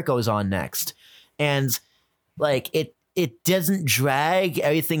shit, Jericho's on next, and like it doesn't drag.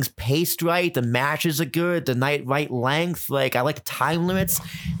 Everything's paced right. The matches are good. The right length. Like, I like the time limits.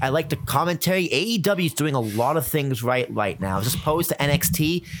 I like the commentary. AEW is doing a lot of things right now. As opposed to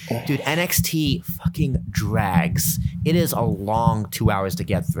NXT, dude, NXT fucking drags. It is a long 2 hours to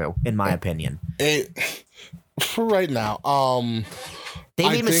get through, in my opinion. For right now, they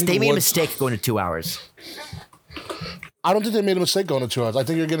made a mistake going to 2 hours. I don't think they made a mistake going to 2 hours. I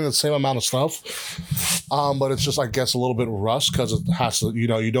think you're getting the same amount of stuff, but it's just, I guess, a little bit rushed because it has to.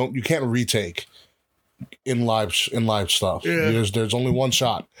 You can't retake in live stuff. There's only one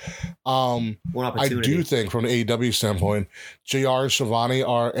shot. One I opportunity. do think from the AEW standpoint, JR,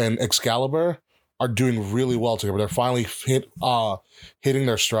 Shivani and Excalibur are doing really well together. They're finally hitting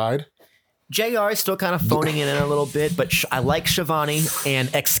their stride. JR is still kind of phoning it in a little bit, but I like Shivani, and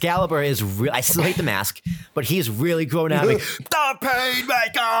Excalibur is I still hate the mask, but he's really growing out of me. The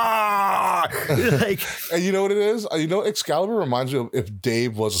Painmaker! Like, And you know what it is? Excalibur reminds me of if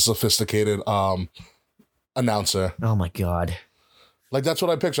Dave was a sophisticated announcer. oh my god. Like, that's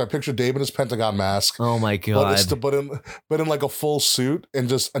what I picture. I picture Dave in his Pentagon mask. Oh my god. But in like a full suit and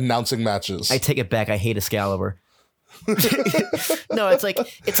just announcing matches. I take it back. I hate Excalibur. No, it's like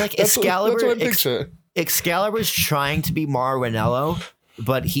Excalibur. That's what I picture. Excalibur's trying to be Mauro Ranallo,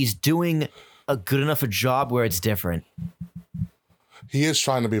 but he's doing a good enough a job where it's different. He is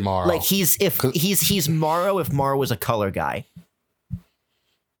trying to be Mauro. Like he's Mauro if Mauro was a color guy.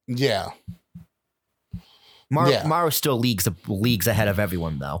 Yeah. Mauro still leagues ahead of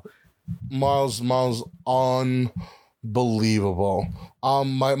everyone though. Mauro's unbelievable.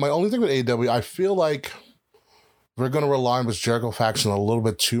 My only thing with AEW, I feel like we're gonna rely on this Jericho faction a little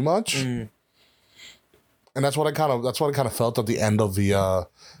bit too much. And that's what I kind of felt at the end of a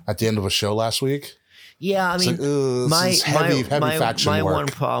show last week. Yeah, I mean, like, heavy faction my work. one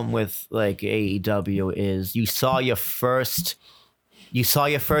problem with like AEW is you saw your first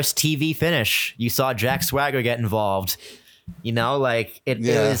TV finish. You saw Jack Swagger get involved. You know, like it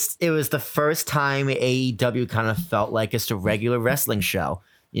was the first time AEW kind of felt like just a regular wrestling show.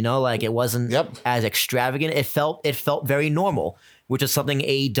 You know, like it wasn't as extravagant. It felt very normal, which is something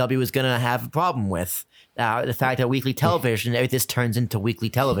AEW is going to have a problem with. The fact that weekly television, this turns into weekly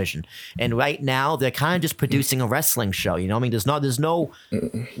television. And right now, they're kind of just producing a wrestling show. You know, I mean, there's no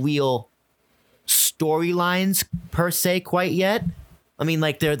real storylines per se quite yet. I mean,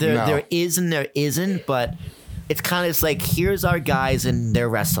 like there is and there isn't, but it's kind of like, here's our guys and they're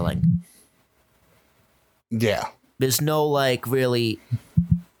wrestling. Yeah. There's no like really.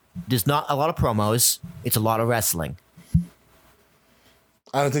 There's not a lot of promos. It's a lot of wrestling.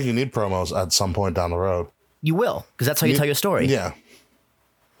 I don't think you need promos at some point down the road. You will, because that's how you tell your story. Yeah.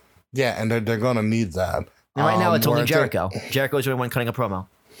 Yeah, and they're going to need that. And right now, it's only Jericho. Jericho's the only one cutting a promo.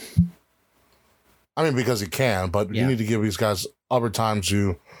 I mean, because he can, but you need to give these guys other time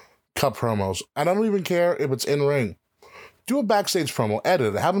to cut promos. And I don't even care if it's in ring. Do a backstage promo,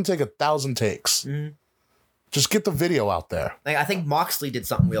 edit it, have them take 1,000 takes. Mm-hmm. Just get the video out there. Like, I think Moxley did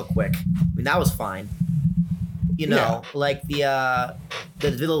something real quick. I mean, that was fine. You know, like the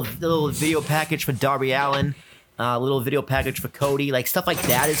little video package for Darby Allin, little video package for Cody, like stuff like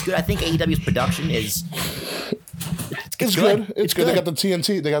that is good. I think AEW's production is it's good. It's good. They got the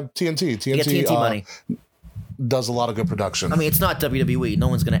TNT. They got TNT. They got TNT money. Does a lot of good production. I mean, it's not WWE. No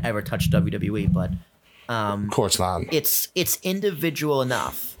one's gonna ever touch WWE, but of course not. It's individual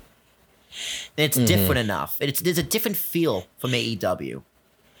enough. And it's different enough. There's a different feel from AEW.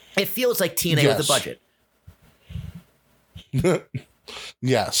 It feels like TNA with a budget.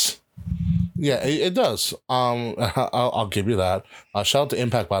 Yes. Yeah, it does. I'll give you that. Shout out to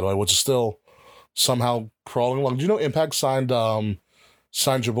Impact, by the way, which is still somehow crawling along. Do you know Impact signed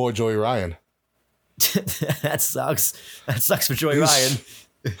your boy Joey Ryan? That sucks. That sucks for Joey Ryan.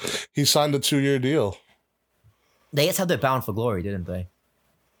 He signed a 2-year deal. They just had their Bound for Glory, didn't they?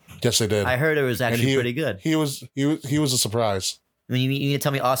 Yes, they did. I heard it was actually pretty good. He was a surprise. I mean, you mean to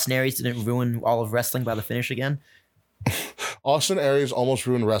tell me Austin Aries didn't ruin all of wrestling by the finish again? Austin Aries almost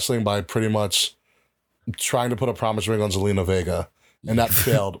ruined wrestling by pretty much trying to put a promise ring on Zelina Vega, and that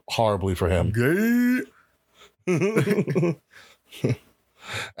failed horribly for him. And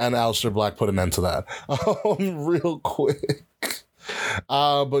Aleister Black put an end to that. Real quick.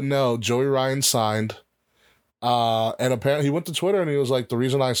 But no, Joey Ryan signed. And apparently he went to Twitter and he was like, the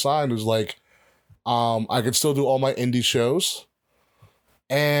reason I signed is like, I could still do all my indie shows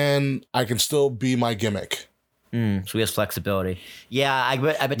and I can still be my gimmick. So he has flexibility. Yeah, I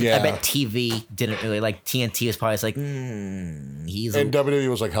bet TV didn't really like TNT was probably like, he's. And WWE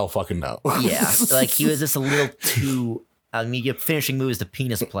was like, hell fucking no. Yeah, like he was just a little too. I mean, your finishing move is the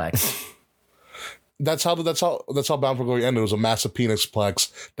penis plex. That's how Bound for Glory ended. It was a massive penis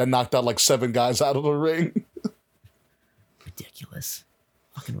plex that knocked out like 7 guys out of the ring. Ridiculous.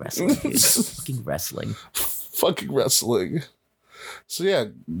 Fucking wrestling, dude. Fucking wrestling. Fucking wrestling. So yeah,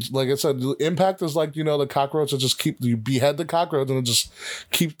 like I said, Impact is like, the cockroach that just you behead the cockroach and it just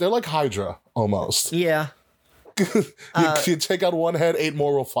they're like Hydra almost. Yeah. you take out one head, 8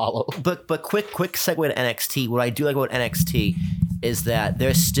 more will follow. But quick segue to NXT. What I do like about NXT is that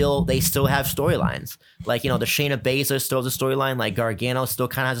they still have storylines. Like, the Shayna Baszler still has a storyline. Like Gargano still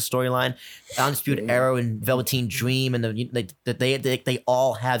kind of has a storyline. Undisputed Era and Velveteen Dream and they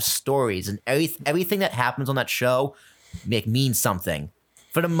all have stories, and everything that happens on that show means something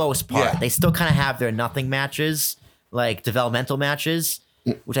for the most part. Yeah. They still kind of have their nothing matches, like developmental matches,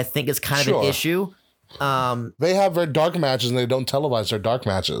 which I think is kind of an issue. They have their dark matches and they don't televise their dark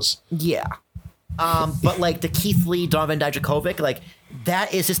matches. Yeah. But like the Keith Lee, Donovan Dijakovic, like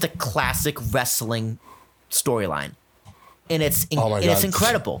that is just a classic wrestling storyline. And it's it's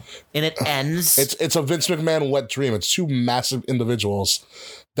incredible. And it ends. It's a Vince McMahon wet dream. It's two massive individuals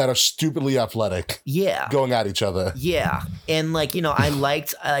that are stupidly athletic. Yeah. Going at each other. Yeah. And like, I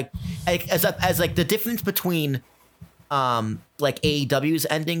liked as the difference between like AEW's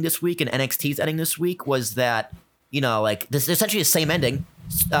ending this week and NXT's ending this week was that, like this is essentially the same ending.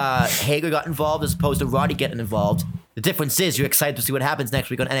 Hager got involved as opposed to Roddy getting involved. The difference is you're excited to see what happens next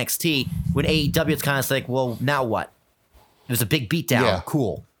week on NXT. When AEW, it's kind of like, well, now what? There's a big beatdown. Yeah.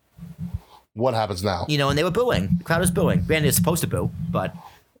 Cool. What happens now? And they were booing. The crowd was booing. Granted, it's supposed to boo, but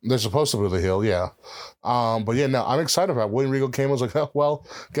they're supposed to boo the heel, yeah. But yeah, no, I'm excited about it. William Regal came and was like, oh, well,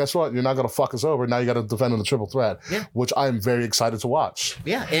 guess what? You're not going to fuck us over. Now you got to defend in the triple threat, which I'm very excited to watch.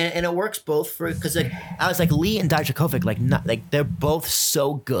 Yeah, and it works both for, because like, I was like, Lee and Dijakovic, they're both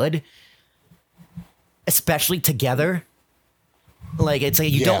so good, especially together. Like, it's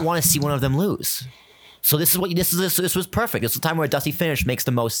like you don't want to see one of them lose. So this was perfect. It's the time where a Dusty finish makes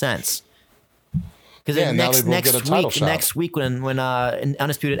the most sense. Because next week when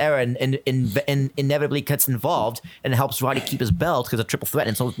Undisputed Era inevitably gets involved and helps Roddy keep his belt because of triple threat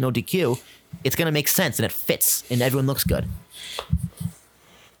and so no DQ, it's gonna make sense and it fits and everyone looks good.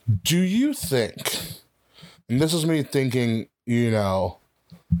 Do you think? And this is me thinking,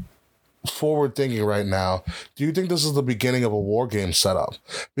 forward thinking right now. Do you think this is the beginning of a war game setup?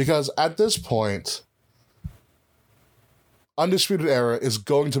 Because at this point, Undisputed Era is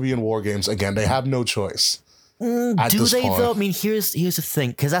going to be in War Games again. They have no choice. Do they though? I mean, here's the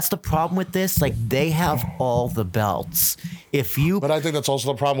thing, because that's the problem with this. Like, they have all the belts. But I think that's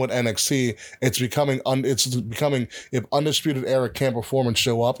also the problem with NXT. It's becoming if Undisputed Era can't perform and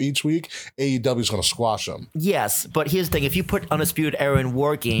show up each week, AEW is going to squash them. Yes, but here's the thing: if you put Undisputed Era in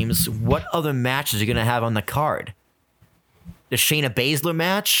War Games, what other matches are you going to have on the card? The Shayna Baszler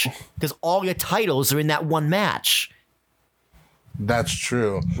match, because all your titles are in that one match. That's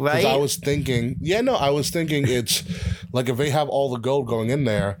true. Right? I was thinking it's like if they have all the gold going in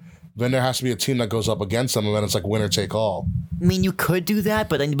there, then there has to be a team that goes up against them, and then it's like winner take all. I mean, you could do that,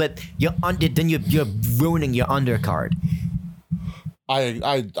 but you're ruining your undercard.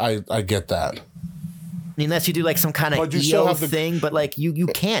 I get that. Unless you do like some kind of EO thing, but like you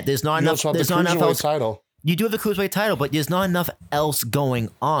can't. There's not enough. There's not enough else. Title. You do have the Cruiserweight title, but there's not enough else going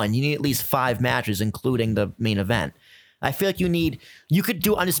on. You need at least 5 matches, including the main event. I feel like you could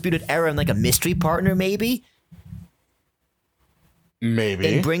do Undisputed Era and like a mystery partner, maybe.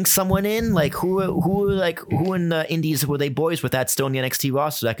 And bring someone in, like who in the indies were they boys with that still in the NXT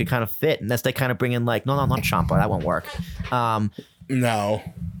roster that could kind of fit, unless they kind of bring in like, no, not Ciampa, that won't work. No.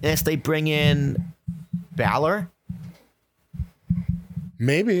 Unless they bring in Balor.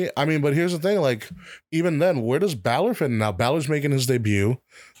 Maybe. I mean, but here's the thing, like, even then, where does Balor fit in now? Balor's making his debut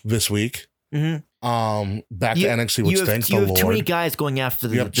this week. Mm-hmm. Back to NXT, which thanks the Lord. You have too many guys going after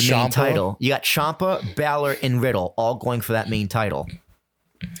the main title. You got Ciampa, Balor, and Riddle all going for that main title.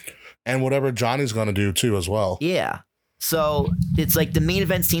 And whatever Johnny's going to do, too, as well. Yeah. So, it's like the main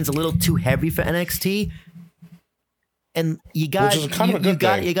event scene's a little too heavy for NXT. And you got Which is kind of a good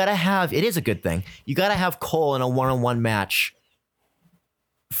thing. You got to have, it is a good thing. You got to have Cole in a one-on-one match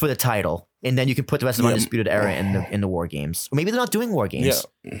for the title. And then you can put the rest of Undisputed Era in the War Games. Or maybe they're not doing War Games.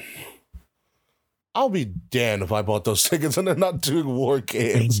 Yeah. I'll be damned if I bought those tickets and they're not doing War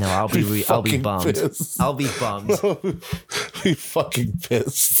Games. No, I'll be bummed. Pissed. I'll be bummed. Be fucking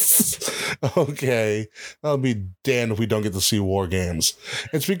pissed. Okay. I'll be damned if we don't get to see War Games.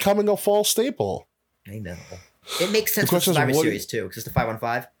 It's becoming a fall staple. I know. It makes sense for the Survivor Series too, because it's the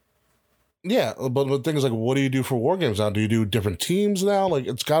 5-on-5. Yeah, but the thing is, like, what do you do for War Games now? Do you do different teams now? Like,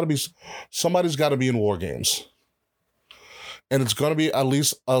 it's got to be, somebody's got to be in War Games. And it's going to be at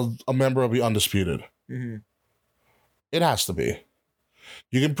least a member of the Undisputed. Mm-hmm. It has to be.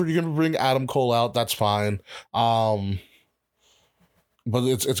 You can bring Adam Cole out. That's fine. But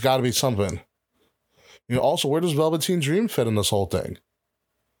it's got to be something. Also, where does Velveteen Dream fit in this whole thing?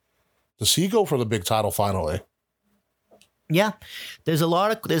 Does he go for the big title finally? Yeah, there's a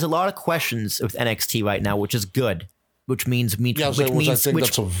lot of questions with NXT right now, which is good. Which means we're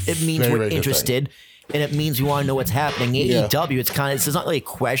interested. and it means we want to know what's happening. Yeah. AEW, it's not really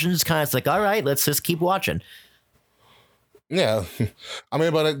questions. It's kind of like, all right, let's just keep watching. Yeah, I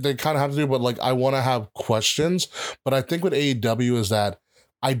mean, but they kind of have to do. But like, I want to have questions. But I think with AEW is that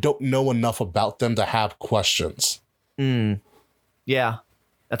I don't know enough about them to have questions. Yeah,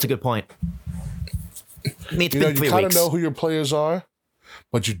 that's a good point. I mean, it's You been 3 kind of weeks. know who your players are,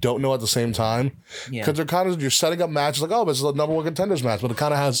 but you don't know at the same time. Yeah. Because you're setting up matches like, oh, this is a number one contenders match, but it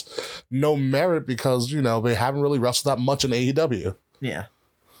kind of has no merit because they haven't really wrestled that much in AEW. Yeah.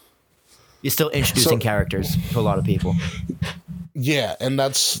 You're still introducing characters to a lot of people. Yeah, and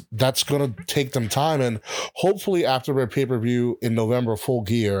that's gonna take them time, and hopefully after their pay-per-view in November, Full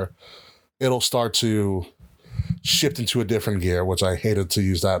Gear, it'll start to shift into a different gear, which I hated to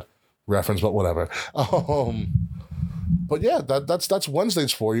use that reference, but whatever. But yeah, that's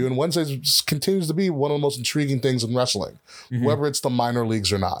Wednesdays for you, and Wednesdays continues to be one of the most intriguing things in wrestling, whether it's the minor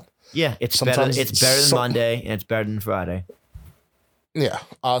leagues or not. Yeah, it's better than Monday, and it's better than Friday. Yeah.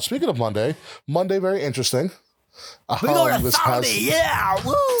 Speaking of Monday, very interesting. We're going to Saudi, yeah,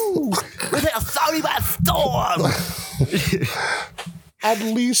 woo! We're taking Saudi by storm. At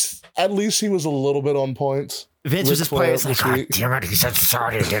least he was a little bit on point. Vince was just playing like, God damn it, he said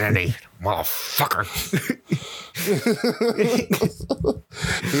Saudi, didn't he? Motherfucker.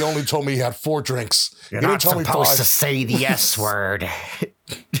 He only told me he had 4 drinks. You're he not didn't tell me supposed 5. to say the S word.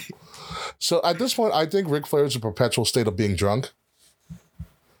 So at this point, I think Ric Flair is a perpetual state of being drunk.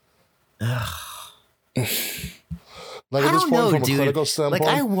 Like at this point, from a clinical standpoint,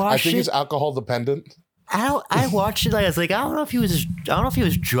 I think he's alcohol dependent. I watched it. I was like, I don't know if he was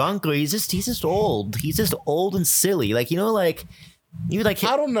drunk or he's just old. He's just old and silly. Like, I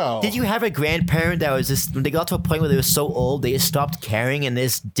don't know. Did you have a grandparent that was just, when they got to a point where they were so old, they just stopped caring and they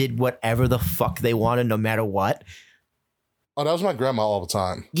just did whatever the fuck they wanted, no matter what? Oh, that was my grandma all the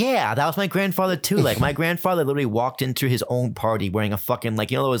time. Yeah, that was my grandfather too. Like, my grandfather literally walked into his own party wearing a fucking,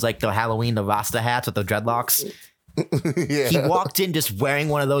 like, it was like the Halloween, the Rasta hats with the dreadlocks. Yeah. He walked in just wearing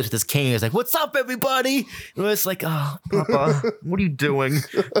one of those with his cane. He was like, "What's up, everybody?" And it's like, "Oh, Papa, what are you doing?"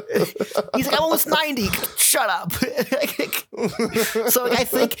 He's like, "I'm almost 90. Shut up." So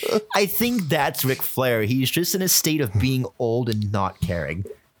like, I think that's Ric Flair. He's just in a state of being old and not caring.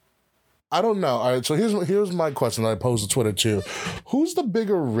 I don't know. All right, so here's my question that I posed to Twitter too. Who's the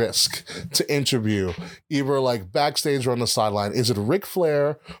bigger risk to interview, either like backstage or on the sideline? Is it Ric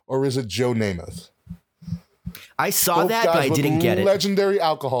Flair or is it Joe Namath? I saw that, but I didn't get it. Legendary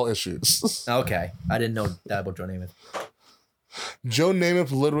alcohol issues. Okay, I didn't know that about Joe Namath. Joe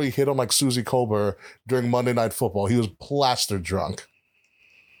Namath literally hit on like Susie Colbert during Monday Night Football. He was plastered drunk.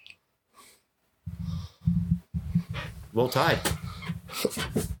 Roll Tide.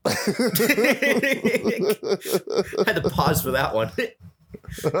 Had to pause for that one.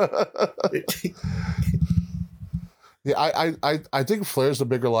 Yeah, I think Flair's the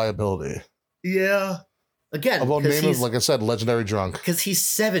bigger liability. Yeah. Again, about Namath, like I said, legendary drunk. Because he's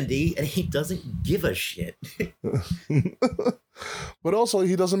 70 and he doesn't give a shit. But also,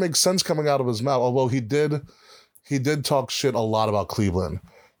 he doesn't make sense coming out of his mouth. Although he did talk shit a lot about Cleveland.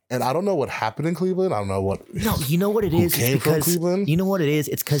 And I don't know what happened in Cleveland. I don't know what. No, you know what it is? Came from Cleveland? You know what it is?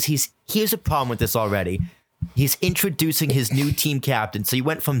 It's because here's a problem with this already. He's introducing his new team captain. So he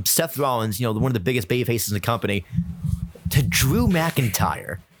went from Seth Rollins, one of the biggest babyfaces in the company, to Drew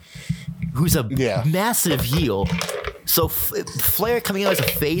McIntyre, who's a massive heel. So Flair coming out as a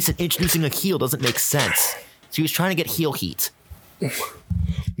face and introducing a heel doesn't make sense. So he was trying to get heel heat.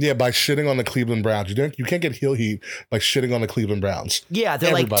 Yeah, by shitting on the Cleveland Browns. You can't get heel heat by shitting on the Cleveland Browns. Yeah,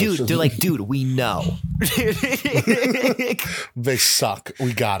 they're like, dude, we know. They suck.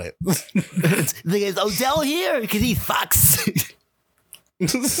 We got it. Is Odell here? Because he fucks.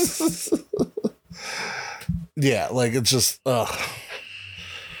 Yeah, like it's just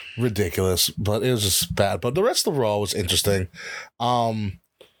ridiculous, but it was just bad. But the rest of the Raw was interesting. I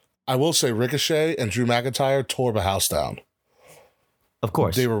will say Ricochet and Drew McIntyre tore the house down. Of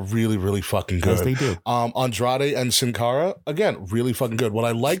course. They were really, really fucking good. Yes, they did. Andrade and Sin Cara, again, really fucking good. What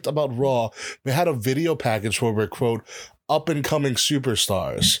I liked about Raw, they had a video package where we're, quote, up-and-coming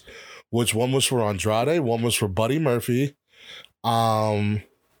superstars, which one was for Andrade, one was for Buddy Murphy, and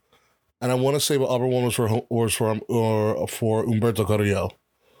I want to say the other one was for Humberto Carrillo.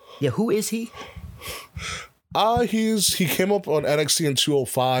 Yeah, who is he? He came up on NXT in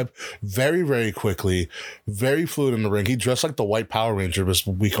 205 very, very quickly, very fluid in the ring. He dressed like the White Power Ranger this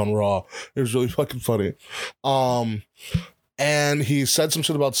week on Raw. It was really fucking funny. And he said some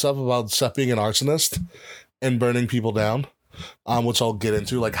shit about Seth being an arsonist and burning people down, which I'll get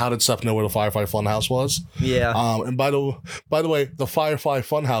into. Like, how did Seth know where the Firefly Funhouse was? Yeah. And by the way, the Firefly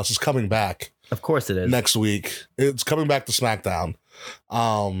Funhouse is coming back. Of course it is. Next week. It's coming back to SmackDown.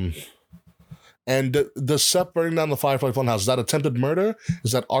 And does Seth burning down the Firefly Funhouse, is that attempted murder?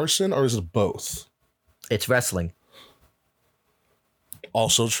 Is that arson? Or is it both? It's wrestling.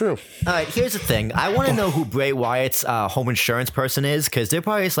 Also true. All right, here's the thing. I want to know who Bray Wyatt's home insurance person is, because they're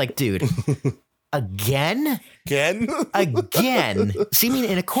probably just like, dude, again? Again? See, I mean,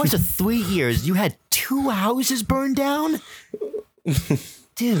 in a course of 3 years, you had 2 houses burned down?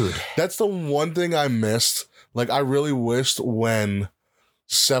 Dude. That's the one thing I missed. Like, I really wished when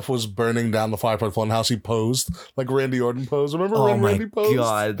Seth was burning down the Firefly Funhouse, he posed like Randy Orton posed. Remember when Randy posed? Oh my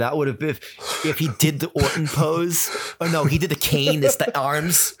God, that would have been if he did the Orton pose. Oh no, he did the cane. It's the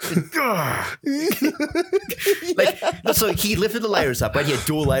arms. Like, so he lifted the lighters up, right? He had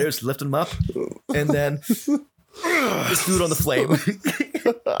dual lighters, lifted them up, and then just threw it on the flame.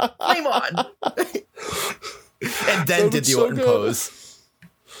 Flame on. And then did the Orton pose.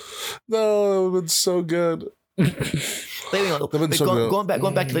 No, it was so good. Going back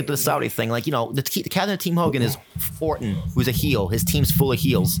to like the Saudi thing, like, you know, the captain of Team Hogan is Orton, who's a heel. His team's full of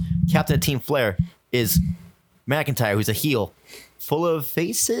heels. Captain of Team Flair is McIntyre, who's a heel, full of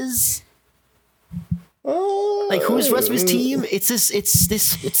faces. Like, who's the rest of his team?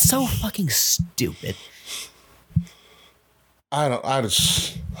 It's so fucking stupid. I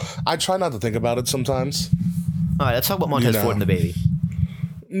try not to think about it sometimes. All right, let's talk about Montez Ford and the baby.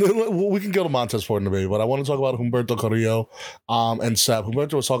 We can go to Montez Ford and the baby, but I want to talk about Humberto Carrillo and Seth.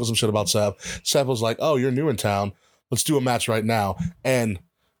 Humberto was talking some shit about Seth. Seth was like, oh, you're new in town. Let's do a match right now. And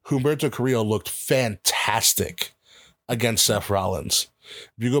Humberto Carrillo looked fantastic against Seth Rollins.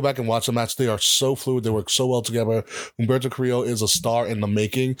 If you go back and watch the match, they are so fluid. They work so well together. Humberto Carrillo is a star in the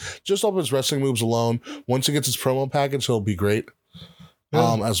making. Just off his wrestling moves alone, once he gets his promo package, he'll be great.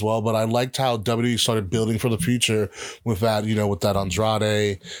 As well, but I liked how WWE started building for the future with that, you know, with that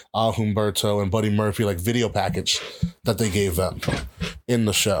Andrade, Humberto, and Buddy Murphy like video package that they gave them in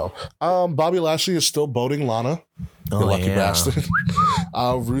the show. Bobby Lashley is still boating Lana, you lucky bastard.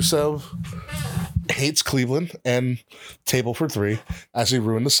 Rusev hates Cleveland and Table for 3 as he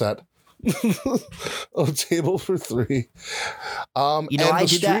ruined the set. Table for 3. You know, I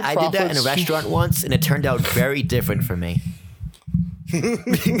did that in a restaurant once, and it turned out very different for me. And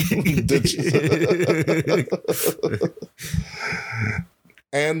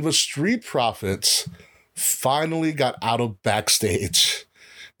the Street Profits finally got out of backstage,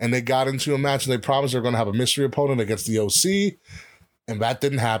 and they got into a match, and they promised they're going to have a mystery opponent against the OC, and that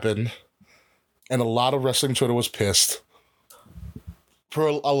didn't happen. And a lot of wrestling Twitter was pissed. For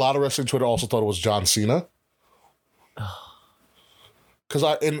a lot of wrestling Twitter also thought it was John Cena,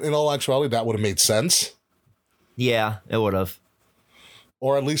 because in all actuality that would have made sense. Yeah, it would have.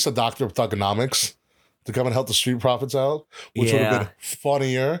 Or at least a doctor of thugonomics to come and help the Street Profits out, which would have been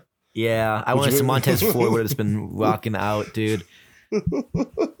funnier. Yeah, I wanted some Montez Ford would have just been rocking out, dude.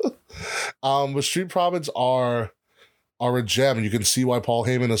 The Street Profits are a gem, and you can see why Paul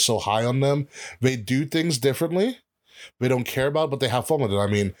Heyman is so high on them. They do things differently. They don't care about it, but they have fun with it. I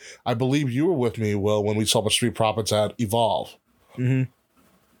mean, I believe you were with me, Will, when we saw the Street Profits at Evolve. Mm-hmm.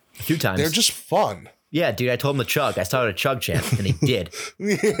 A few times. They're just fun. Yeah, dude, I told him to chug. I started a chug chant, and he did.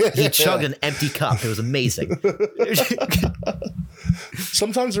 He chugged an empty cup. It was amazing.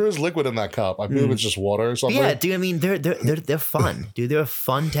 Sometimes there is liquid in that cup. I believe it's just water or something. Yeah, dude, I mean, they're fun. Dude, they're a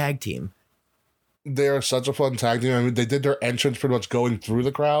fun tag team. They're such a fun tag team. I mean, they did their entrance pretty much going through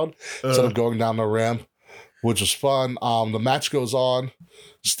the crowd instead of going down the ramp, which was fun. The match goes on.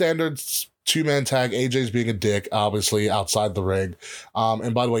 Standard two-man tag. AJ's being a dick, obviously, outside the ring.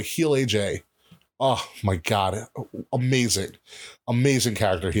 And by the way, heel AJ. Oh my God. Amazing. Amazing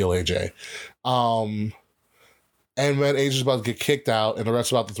character, heel AJ. And when AJ's about to get kicked out and the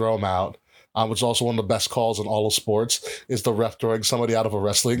ref's about to throw him out, which is also one of the best calls in all of sports, is the ref throwing somebody out of a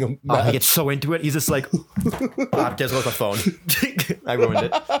wrestling match. He gets so into it, he's just like, just goes the phone. I ruined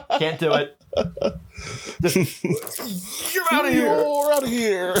it. Can't do it. You're out of here. You're out of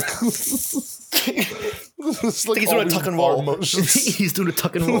here. Like he's doing a tuck and roll. He's doing a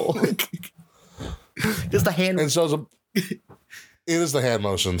tuck and roll. Just the hand. And so it is the hand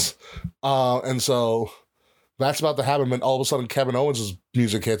motions. And so that's about to happen. And all of a sudden, Kevin Owens'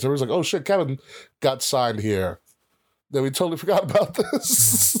 music hits. Everyone's like, oh shit, Kevin got signed here. Then we totally forgot about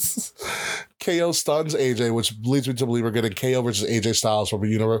this. KO stuns AJ, which leads me to believe we're getting KO versus AJ Styles from a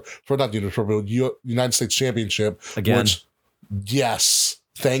United States Championship. Again. Which, yes,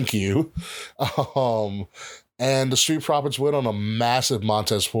 thank you. And the Street Profits win on a massive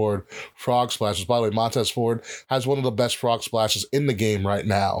Montez Ford frog splash. By the way, Montez Ford has one of the best frog splashes in the game right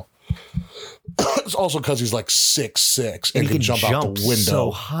now. It's also because he's like 6'6" And and he can jump out the window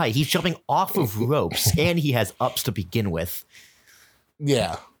so high. He's jumping off of ropes, and he has ups to begin with.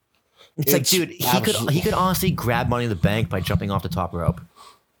 Yeah, It's like, dude, he could honestly grab Money in the Bank by jumping off the top rope.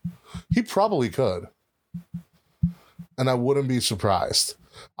 He probably could, and I wouldn't be surprised.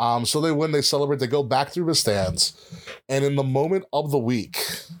 So they win, they celebrate, they go back through the stands, and in the moment of the week,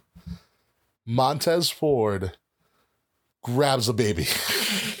 Montez Ford grabs a baby.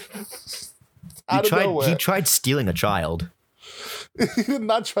 He tried stealing a child. He did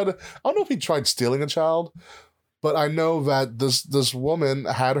not try to. I don't know if he tried stealing a child, but I know that this woman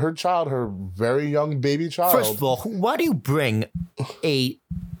had her child, her very young baby child. First of all, why do you bring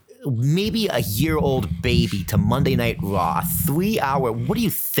maybe a year-old baby to Monday Night Raw? 3 hour. What are you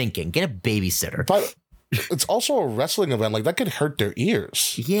thinking? Get a babysitter. But it's also a wrestling event. Like, that could hurt their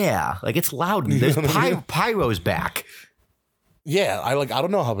ears. Yeah, like it's loud. There's pyro's back. Yeah, I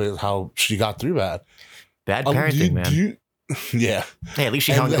don't know how she got through that. Bad parenting, man. Yeah. Hey, at least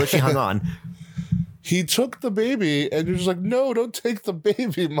she hung on. He took the baby, and you're just like, no, don't take the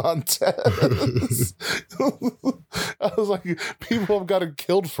baby, Montez. I was like, people have gotten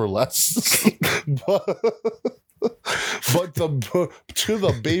killed for less. But to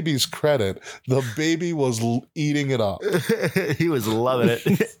the baby's credit, the baby was eating it up. He was loving it.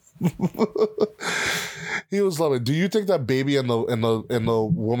 He was loving it. Do you think that baby and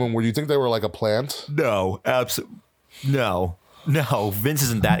the woman, do you think they were like a plant? No, absolutely. No, Vince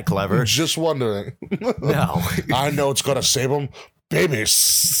isn't that clever. Just wondering. No. I know it's going to save him.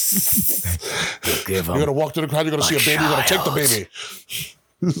 Babies. You're going to walk to the crowd, you're going to see a baby, you're going to take the baby.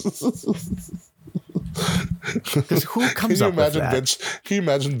 Because who comes up with that? Can you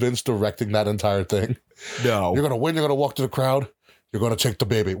imagine Vince directing that entire thing? No. You're going to win, you're going to walk to the crowd, you're going to take the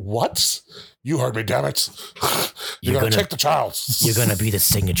baby. What? You heard me, damn it. You're going to take the child. You're going to be the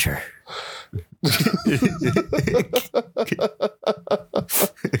signature.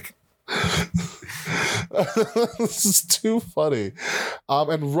 This is too funny.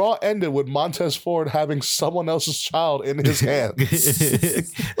 And Raw ended with Montez Ford having someone else's child in his hands.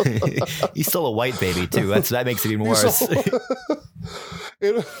 He's still a white baby too. That makes it even worse.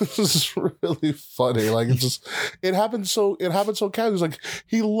 It was really funny. Like, it happened so casually. It's like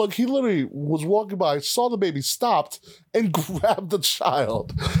he literally was walking by, saw the baby, stopped, and grabbed the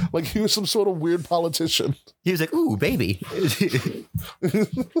child. Like he was some sort of weird politician. He was like, "Ooh, baby,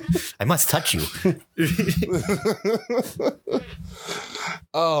 I must touch you."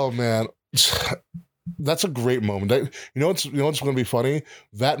 Oh man. That's a great moment. You know what's going to be funny?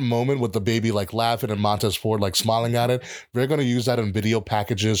 That moment with the baby like laughing and Montez Ford like smiling at it. They're going to use that in video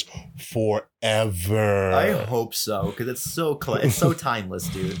packages forever. I hope so, because it's so it's so timeless,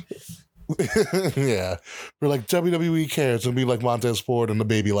 dude. Yeah, we're like WWE cares and be like Montez Ford and the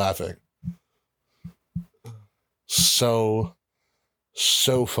baby laughing. So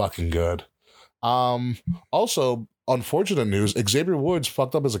fucking good. Also, unfortunate news: Xavier Woods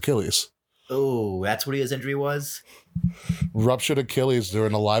fucked up his Achilles. Oh, that's what his injury was? Ruptured Achilles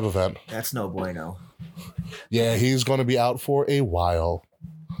during a live event. That's no bueno. Yeah, he's going to be out for a while.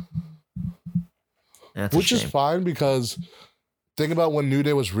 Which is fine, because think about when New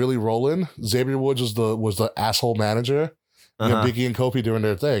Day was really rolling. Xavier Woods was the asshole manager. You know, Biggie and Kofi doing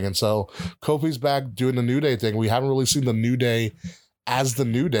their thing. And so Kofi's back doing the New Day thing. We haven't really seen the New Day as the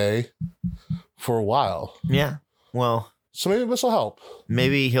New Day for a while. Yeah. Well, so maybe this will help.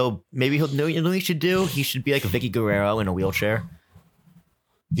 Maybe he'll know what he should do. He should be like a Vicky Guerrero in a wheelchair.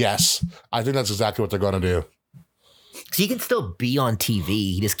 Yes. I think that's exactly what they're going to do. Because he can still be on TV.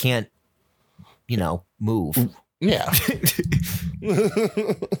 He just can't, move. Yeah.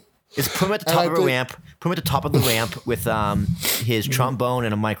 It's put him at the top of a ramp. Put him at the top of the ramp with his trombone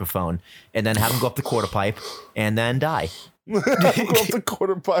and a microphone, and then have him go up the quarter pipe, and then die. Go up the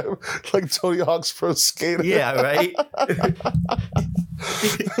quarter pipe like Tony Hawk's Pro Skater. Yeah, right.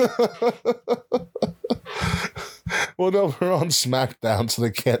 Well, no, we're on SmackDown, so they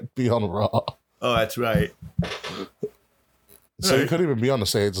can't be on Raw. Oh, that's right. So you couldn't even be on the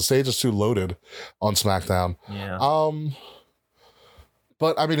stage. The stage is too loaded on SmackDown. Yeah.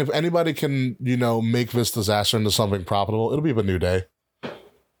 But I mean, if anybody can, make this disaster into something profitable, it'll be the New Day. All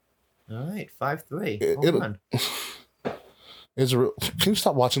right, 5-3. Hold on. Can you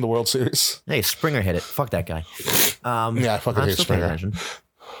stop watching the World Series? Hey, Springer hit it. Fuck that guy. Yeah, I fucking hate Springer.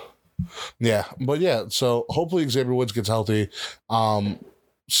 Yeah, but yeah, so hopefully Xavier Woods gets healthy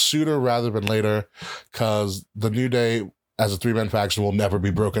sooner rather than later, because the New Day as a 3-man faction will never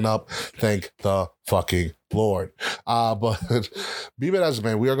be broken up. Thank the fucking Lord. But be it as it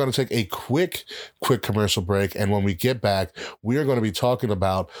may, we are going to take a quick commercial break. And when we get back, we are going to be talking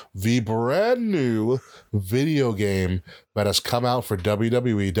about the brand new video game that has come out for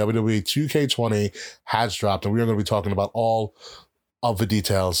WWE. WWE 2K20 has dropped, and we are going to be talking about all of the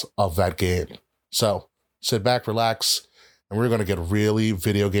details of that game. So sit back, relax, and we're going to get really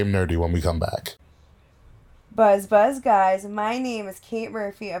video game nerdy when we come back. Buzz guys, my name is Kate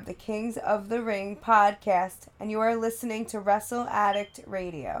Murphy of the Kings of the Ring podcast, and you are listening to Wrestle Addict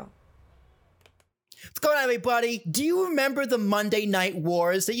Radio. What's going on, everybody? Do you remember the Monday Night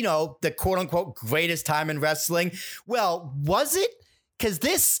Wars? You know, the quote-unquote greatest time in wrestling? Well, was it? Because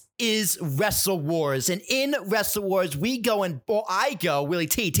this is Wrestle Wars, and in Wrestle Wars, I go, Willie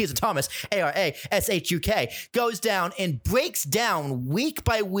T, T's and Thomas, ARASHUK, goes down and breaks down week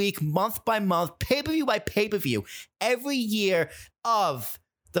by week, month by month, pay-per-view by pay-per-view, every year of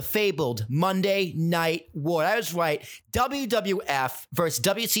the fabled Monday Night War. I was right, WWF versus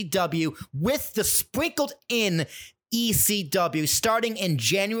WCW with the sprinkled in ECW, starting in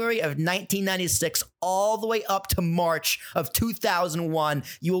January of 1996 all the way up to March of 2001.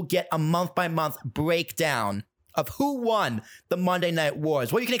 You will get a month-by-month breakdown of who won the Monday Night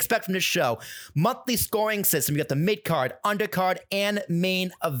Wars. What you can expect from this show. Monthly scoring system. You got the mid-card, undercard, and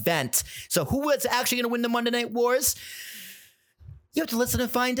main event. So who is actually going to win the Monday Night Wars? You have to listen and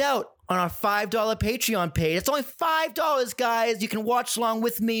find out on our $5 Patreon page. It's only $5, guys. You can watch along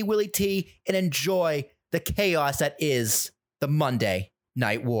with me, Willie T, and enjoy the chaos that is the Monday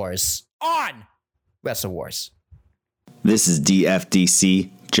Night Wars on Wrestle Wars. This is DFDC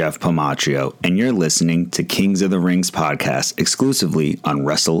Jeff Pomaccio, and you're listening to Kings of the Rings podcast exclusively on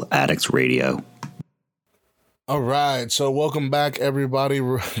Wrestle Addicts Radio. All right, so welcome back, everybody,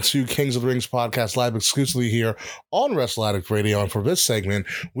 to Kings of the Rings podcast live exclusively here on Wrestle Addict Radio. And for this segment,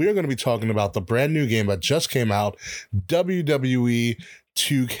 we are going to be talking about the brand new game that just came out, WWE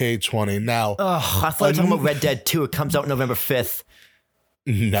 2K20. Now, I thought you were talking about Red Dead 2. It comes out November 5th.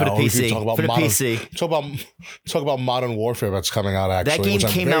 No, for the PC. Talk about for the modern, PC. Talk about Modern Warfare that's coming out, actually. That game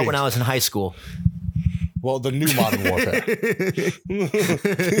came out when I was in high school. Well, the new Modern Warfare. the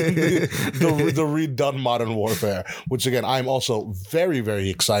redone Modern Warfare, which, again, I'm also very, very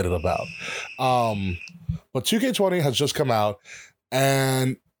excited about. But 2K20 has just come out,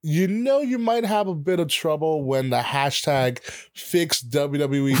 and you know you might have a bit of trouble when the hashtag fix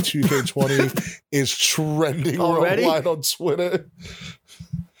WWE 2K20 is trending worldwide on Twitter.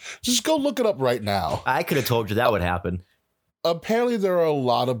 Just go look it up right now. I could have told you that would happen. Apparently, there are a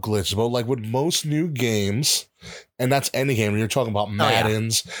lot of glitches, but like with most new games, and that's any game, you're talking about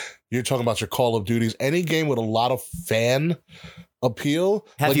Maddens, you're talking about your Call of Duties, any game with a lot of fan appeal.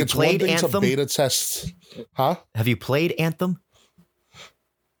 Have like you it's played one thing Anthem? To beta test, huh? Have you played Anthem?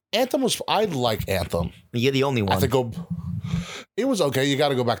 I like Anthem. You're the only one. It was okay. You got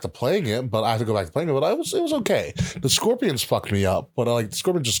to go back to playing it, but I have to go back to playing it. But it was okay. The Scorpions fucked me up, but the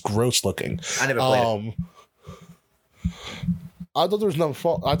Scorpions just gross looking. I never played it. I thought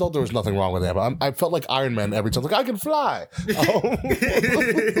there was nothing wrong with that, but I felt like Iron Man every time. Like, I can fly.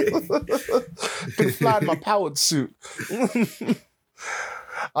 Can fly in my powered suit.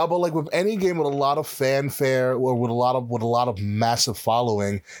 But like with any game with a lot of fanfare or with a lot of massive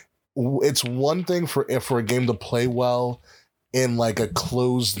following, it's one thing for a game to play well in like a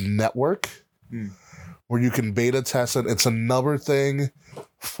closed network where you can beta test it. It's another thing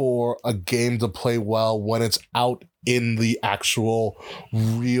for a game to play well when it's out in the actual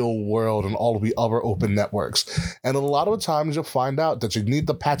real world and all of the other open networks. And a lot of the times you'll find out that you need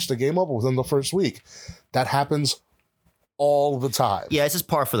to patch the game up within the first week. That happens all the time. Yeah, it's just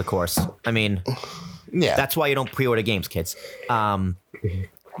par for the course. I mean, yeah, that's why you don't pre-order games, kids.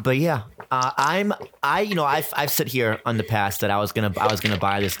 But yeah, I've said here in the past that I was gonna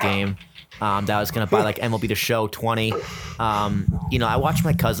buy this game. That I was gonna buy like MLB The Show 20. I watched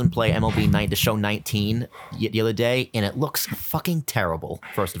my cousin play The Show 19 the other day, and it looks fucking terrible.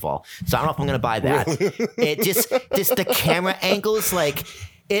 First of all, so I don't know if I'm gonna buy that. It just the camera angles like.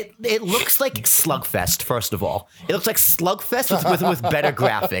 It looks like Slugfest. First of all, it looks like Slugfest with better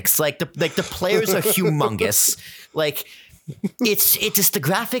graphics. Like the players are humongous. Like it's just the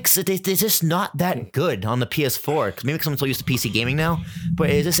graphics. They're just not that good on the PS4. Because maybe someone's so used to PC gaming now, but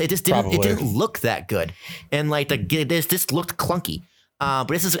it just didn't look that good. And like this looked clunky. But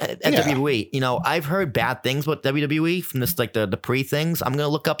this is at WWE. I've heard bad things about WWE from this like the pre things. I'm gonna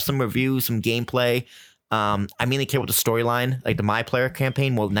look up some reviews, some gameplay. I mainly care about the storyline, like the My Player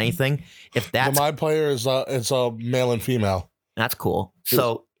campaign more than anything. If that's the My Player is it's a male and female. That's cool.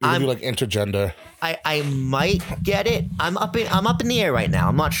 So I'm do like intergender. I might get it. I'm up in the air right now.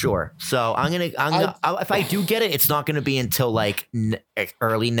 I'm not sure. So if I do get it, it's not gonna be until like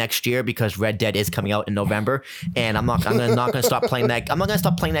early next year because Red Dead is coming out in November, and I'm not gonna stop playing that. I'm not gonna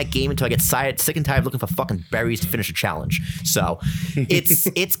stop playing that game until I get sick and tired of looking for fucking berries to finish a challenge. So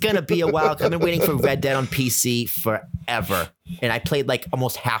it's gonna be a while. I've been waiting for Red Dead on PC forever. And I played like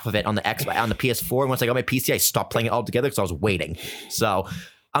almost half of it on the PS4. And once I got my PC, I stopped playing it altogether because I was waiting. So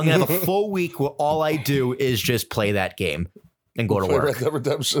I'm gonna have a full week where all I do is just play that game and go to work. Red Dead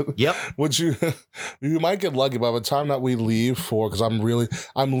Redemption. Yep. Would you might get lucky by the time that we leave because I'm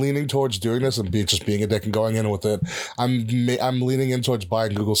leaning towards doing this and just being a dick and going in with it. I'm leaning in towards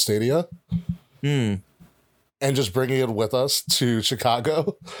buying Google Stadia. And just bringing it with us to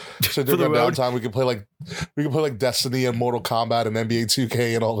Chicago. So during our downtime, we can play like Destiny and Mortal Kombat and NBA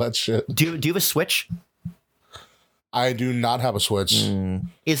 2K and all that shit. Do you have a Switch? I do not have a Switch.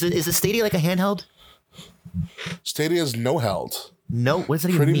 Is the Stadia like a handheld? Stadia is no held. No, what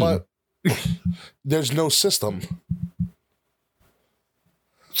does that even mean? There's no system.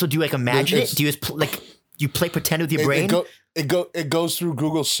 So do you like imagine it? Do you just you play pretend with your brain? It goes through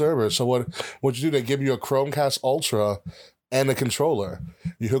Google server. So what you do? They give you a Chromecast Ultra and a controller.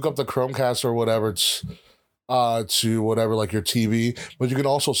 You hook up the Chromecast or whatever to whatever like your TV, but you can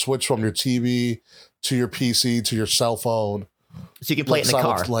also switch from your TV to your PC to your cell phone. So you can play it in the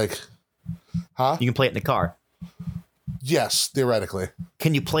car. You can play it in the car. Yes, theoretically.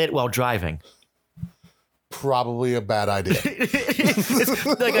 Can you play it while driving? Probably a bad idea. If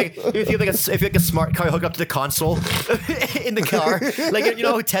you have a smart car hooked up to the console in the car, like you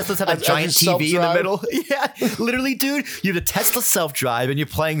know, Teslas have that giant TV in the middle. Yeah, literally, dude, you have the Tesla self-drive and you're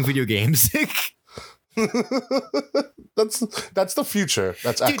playing video games. That's the future.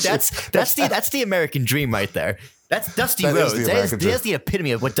 That's the American dream right there. That's Dusty Rhodes. That's the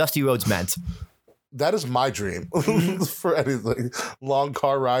epitome of what Dusty Rhodes meant. That is my dream for anything. Long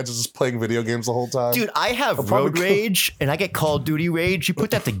car rides and just playing video games the whole time. Dude, I have road rage and I get Call of Duty rage. You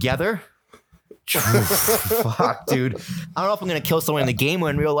put that together? Fuck, dude. I don't know if I'm gonna kill someone in the game or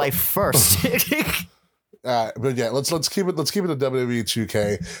in real life first. But yeah, let's keep it to WWE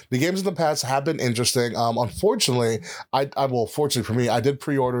 2K. The games in the past have been interesting. Unfortunately, fortunately for me, I did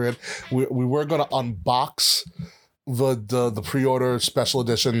pre-order it. We were gonna unbox the pre-order special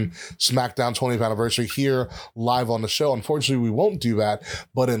edition SmackDown 20th anniversary here live on the show. Unfortunately, we won't do that.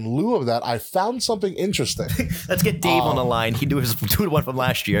 But in lieu of that, I found something interesting. Let's get Dave on the line. He do his 2-1 from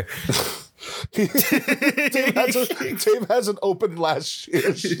last year. Dave hasn't opened last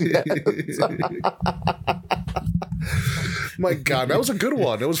year's yet. My God, that was a good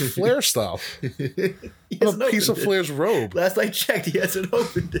one. That was Flair stuff. A piece of Flair's robe. Last I checked, he hasn't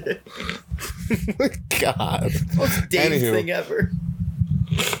opened it. My God. Most Dave's thing ever.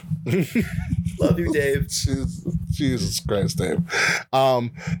 Love you, Dave. Jesus Christ, Dave.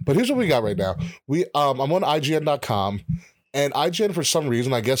 But here's what we got right now. I'm on IGN.com. And IGN, for some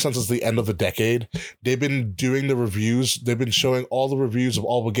reason, I guess since it's the end of the decade, they've been doing the reviews. They've been showing all the reviews of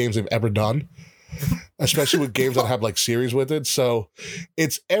all the games they've ever done, especially with games that have like series with it. So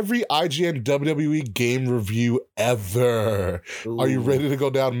it's every IGN WWE game review ever. Ooh. Are you ready to go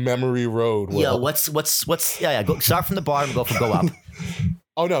down memory road? Will? Yeah, what's go start from the bottom and go up.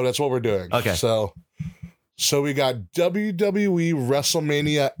 Oh no, that's what we're doing. Okay. So we got WWE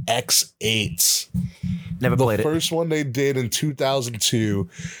WrestleMania X8. Never played it. The first one they did in 2002,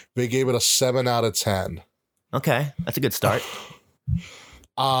 they gave it a 7 out of 10. Okay, that's a good start.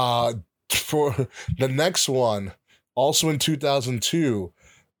 For the next one, also in 2002,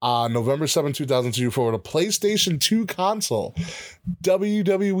 November 7, 2002, for the PlayStation 2 console,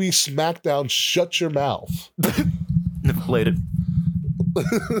 WWE SmackDown Shut Your Mouth. Never played it.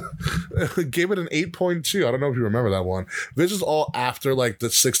 Gave it an 8.2. I don't know if you remember that one. This is all after like the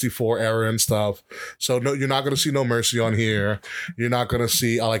 64 era and stuff. So no, you're not going to see No Mercy on here. You're not going to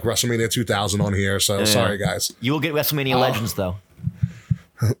see like WrestleMania 2000 on here. So sorry, guys. You will get WrestleMania Legends though.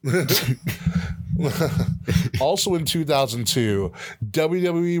 Also in 2002,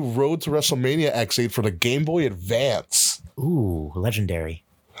 WWE Road to WrestleMania X8 for the Game Boy Advance. Ooh, legendary.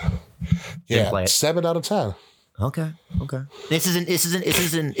 Yeah, 7 out of 10. Okay. This is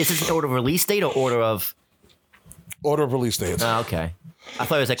an order of release date or order of release date. Oh, okay. I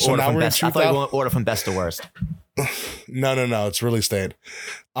thought it was like order from best. I thought you were order from best to worst. No. It's release date.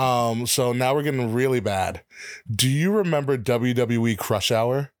 So now we're getting really bad. Do you remember WWE Crush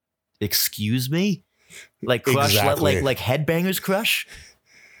Hour? Excuse me? Like Crush, exactly. like Headbangers Crush?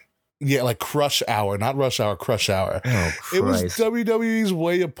 Yeah, like Crush Hour, not Rush Hour, Crush Hour. Oh, Christ. It was WWE's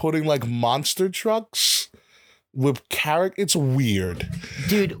way of putting like monster trucks with character. It's weird.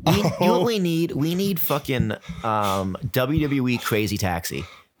 Dude, you know what we need? We need fucking WWE Crazy Taxi.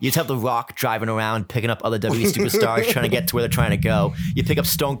 You just have The Rock driving around, picking up other WWE superstars, trying to get to where they're trying to go. You pick up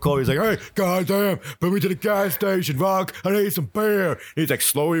Stone Cold, he's like, hey, goddamn, put me to the gas station, Rock. I need some beer. And he's like,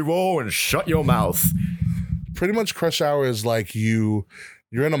 slowly roll and shut your mouth. Pretty much Crush Hour is like you're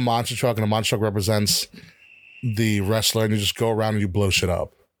in a monster truck, and a monster truck represents the wrestler, and you just go around and you blow shit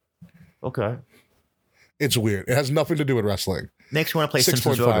up. Okay. It's weird. It has nothing to do with wrestling. Makes me want to play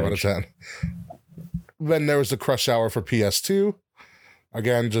Simpsons Road 6.5 out of 10. Then there was the Crush Hour for PS2.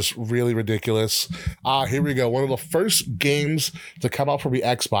 Again, just really ridiculous. Here we go. One of the first games to come out for the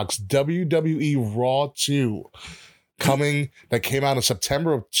Xbox, WWE Raw 2, that came out in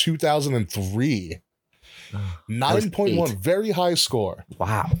September of 2003. 9.1, very high score.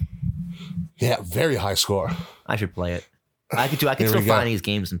 Wow. Yeah, very high score. I should play it. I can still find these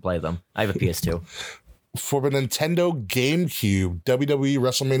games and play them. I have a PS2. For the Nintendo GameCube, WWE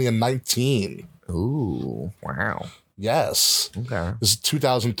WrestleMania 19. Ooh, wow. Yes. Okay. This is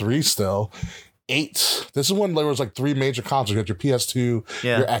 2003 still. 8. This is when there was like 3 major consoles. You had your PS2,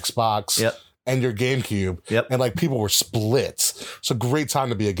 your Xbox, and your GameCube. Yep. And like people were split. It's a great time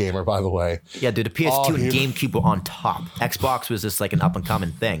to be a gamer, by the way. Yeah, dude, the PS2 and GameCube were on top. Xbox was just like an up and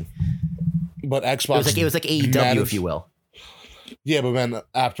coming thing. But Xbox it was like AEW, if you will. Yeah, but then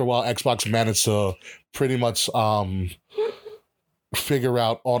after a while, Xbox managed to pretty much figure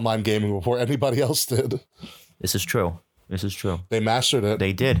out online gaming before anybody else did. This is true. They mastered it.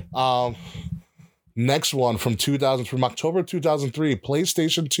 They did. Next one from October 2003,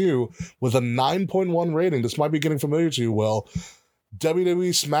 PlayStation 2 with a 9.1 rating. This might be getting familiar to you, Will. WWE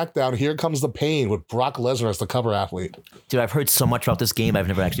SmackDown, Here Comes the Pain with Brock Lesnar as the cover athlete. Dude, I've heard so much about this game. I've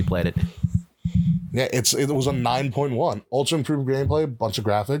never actually played it. Yeah, it was a 9.1. Ultra improved gameplay, bunch of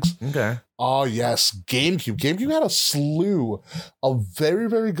graphics. Okay. Oh, yes. GameCube. GameCube had a slew of very,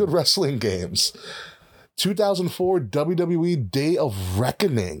 very good wrestling games. 2004 WWE Day of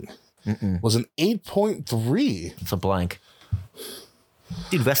Reckoning was an 8.3. It's a blank.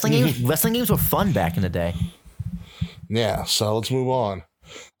 Dude, wrestling games were fun back in the day. Yeah, so let's move on.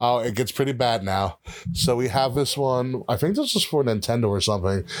 Oh, it gets pretty bad now. So we have this one. I think this is for Nintendo or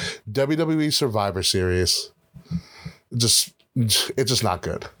something. WWE Survivor Series. It's just not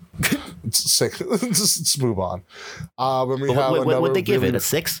good. It's sick. Let's move on. What'd they give it? A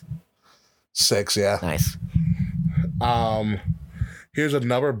 6? 6, yeah. Nice. Here's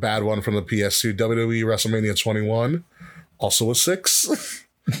another bad one from the PS2. WWE WrestleMania 21. Also a 6.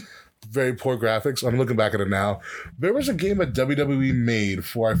 Very poor graphics. I'm looking back at it now. There was a game that WWE made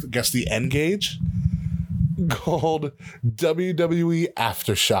for, I guess, the N-Gage called WWE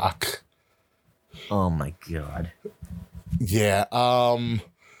Aftershock. Oh my god. Yeah.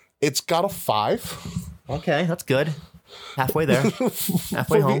 It's got a 5. Okay, that's good. Halfway there.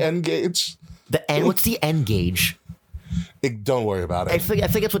 Halfway for home. The N-Gage. What's the N-Gage? Don't worry about it. I think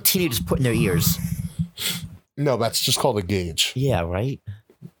that's what teenagers put in their ears. No, that's just called a gauge. Yeah, right?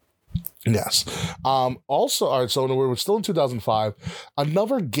 Yes. Also, all right, so we're still in 2005.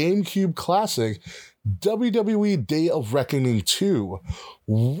 Another GameCube classic, WWE Day of Reckoning 2,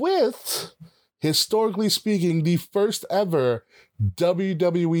 with, historically speaking, the first ever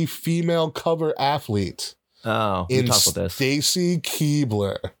WWE female cover athlete. Oh, we talked about this. Stacy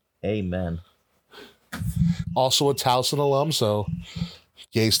Keibler. Amen. Also a Towson alum, so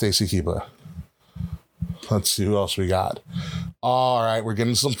yay, Stacy Keibler. Let's see who else we got. All right, we're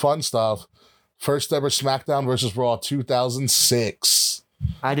getting some fun stuff. First ever SmackDown versus Raw 2006.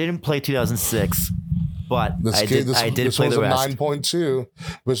 I didn't play 2006, but I did play the rest. This was a 9.2,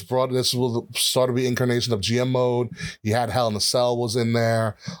 this was the start of the incarnation of GM mode. You had Hell in a Cell was in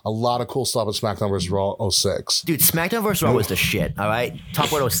there. A lot of cool stuff at SmackDown versus Raw 06. Dude, SmackDown versus Raw was the shit, all right?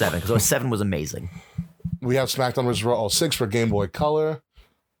 Top what 07, because 07 was amazing. We have SmackDown versus Raw 06 for Game Boy Color.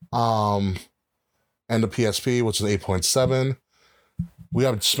 And the PSP, which is 8.7. We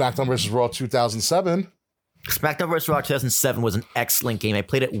have SmackDown vs. Raw 2007. SmackDown vs. Raw 2007 was an excellent game. I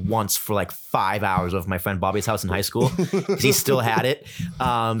played it once for like 5 hours over my friend Bobby's house in high school because he still had it.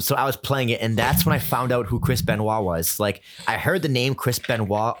 So I was playing it, and that's when I found out who Chris Benoit was. Like, I heard the name Chris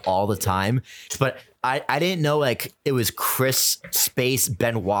Benoit all the time, but I didn't know like it was Chris space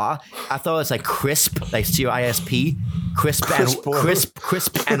Benoit. I thought it was like Crisp, like CRISP, Chris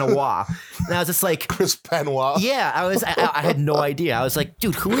Benoit. And I was just like, Chris Benoit. Yeah, I had no idea. I was like,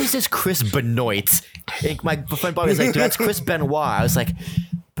 dude, who is this Chris Benoit? And my friend Bobby was like, dude, that's Chris Benoit. I was like,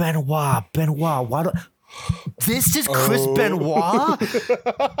 Benoit. Why do? This is Chris Benoit.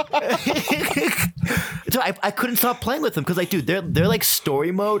 So I couldn't stop playing with them because, like, dude, they're like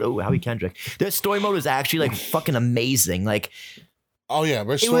story mode. Oh, Howie Kendrick. Their story mode was actually like fucking amazing. Like, oh yeah,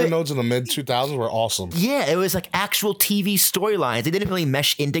 their story modes in the mid 2000s were awesome. Yeah, it was like actual TV storylines. They didn't really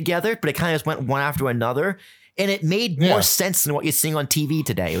mesh in together, but it kind of just went one after another, and it made more sense than what you're seeing on TV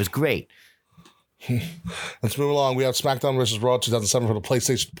today. It was great. Let's move along. We have SmackDown vs. Raw 2007 for the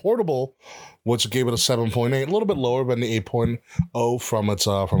PlayStation Portable, which gave it a 7.8, a little bit lower than the 8.0 from its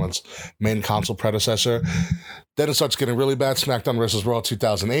main console predecessor. Then it starts getting really bad. SmackDown vs. Raw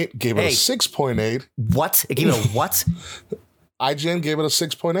 2008 gave it a 6.8. What? It gave it a what? IGN gave it a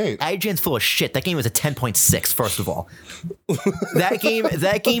 6.8. IGN's full of shit. That game was a 10.6, first of all.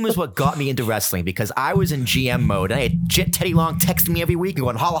 That game is what got me into wrestling because I was in GM mode. I had Teddy Long texting me every week and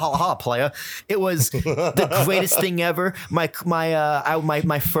going, holla, holla, holla, player. It was the greatest thing ever. My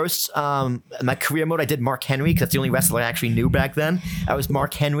first my career mode, I did Mark Henry because that's the only wrestler I actually knew back then. I was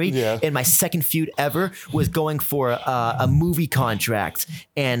Mark Henry. Yeah. And my second feud ever was going for a movie contract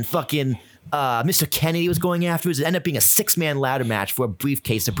and fucking... Mr. Kennedy was going after it. It ended up being a 6-man ladder match for a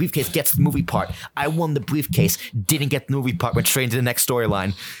briefcase. The briefcase gets the movie part. I won the briefcase, didn't get the movie part, went straight into the next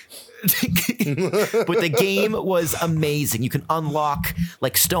storyline. But the game was amazing. You can unlock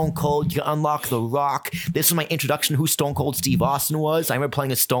like Stone Cold, you can unlock The Rock. This was my introduction to who Stone Cold Steve Austin was. I remember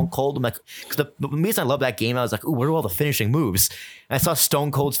playing as Stone Cold. I'm like, because the reason I love that game, I was like, ooh, what are all the finishing moves? And I saw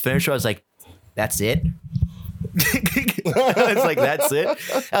Stone Cold's finisher. I was like, that's it. I was like, that's it.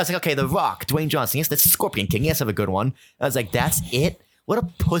 I was like, okay, The Rock, Dwayne Johnson. Yes, that's Scorpion King. Yes, I have a good one. I was like, that's it? What a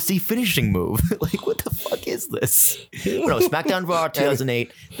pussy finishing move. Like, what the fuck is this? No, SmackDown Raw 2008,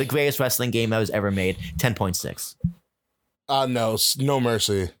 the greatest wrestling game that was ever made, 10.6. No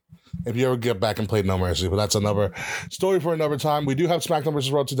Mercy. If you ever get back and played No Mercy, but that's another story for another time. We do have SmackDown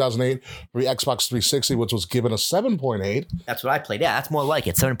vs. Raw 2008 for the Xbox 360, which was given a 7.8. That's what I played. Yeah, that's more like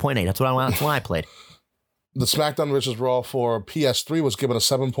it. 7.8. That's what I played. The SmackDown vs. Raw for PS3 was given a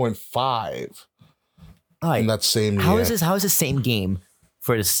 7.5 in that same year. How is this the same game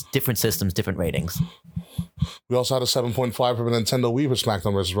for different systems, different ratings? We also had a 7.5 for the Nintendo Wii for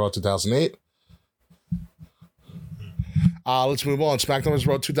SmackDown vs. Raw 2008. Let's move on. SmackDown vs.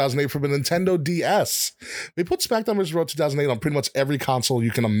 Raw 2008 for the Nintendo DS. They put SmackDown vs. Raw 2008 on pretty much every console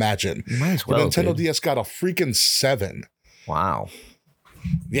you can imagine. Might as well, the Nintendo DS got a freaking 7. Wow.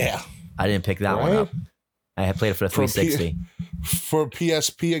 Yeah. I didn't pick that one up. I had played it for the 360. For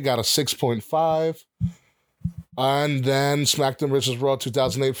PSP, it got a 6.5. And then SmackDown vs. Raw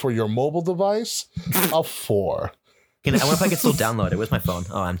 2008 for your mobile device, a 4. I wonder if I can still download it. Where's my phone?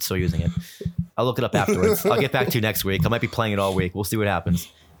 Oh, I'm still using it. I'll look it up afterwards. I'll get back to you next week. I might be playing it all week. We'll see what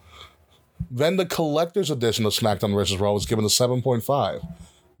happens. Then the collector's edition of SmackDown vs. Raw was given a 7.5.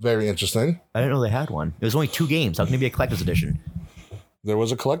 Very interesting. I didn't know they had one. It was only 2 games. How can it be a collector's edition? There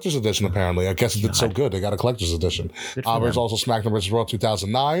was a collector's edition, apparently. I guess it did so good. They got a collector's edition. There's also SmackDown vs. Raw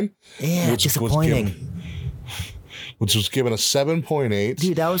 2009. Yeah, disappointing. Which was given a 7.8.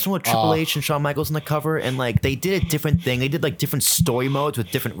 Dude, that was with Triple H and Shawn Michaels on the cover, and like they did a different thing. They did like different story modes with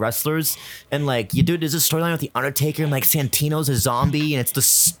different wrestlers, and like there's a storyline with the Undertaker and like Santino's a zombie, and it's the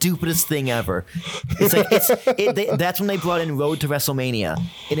stupidest thing ever. It's like that's when they brought in Road to WrestleMania,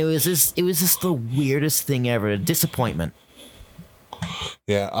 and it was just the weirdest thing ever. A disappointment.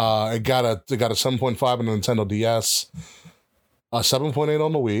 Yeah, it got a 7.5 on the Nintendo DS, a 7.8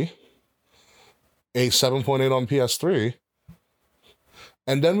 on the Wii, a 7.8 on PS3,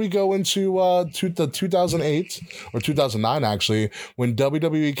 and then we go into the 2008 or 2009 actually, when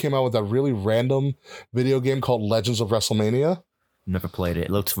WWE came out with that really random video game called Legends of WrestleMania. Never played it.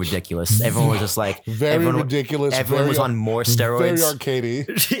 It looks ridiculous. Everyone was just like ridiculous. Everyone was on more steroids. Very arcadey.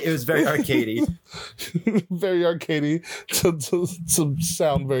 It was very arcadey. Very arcadey to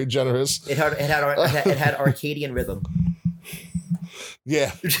sound very generous. It had Arcadian rhythm.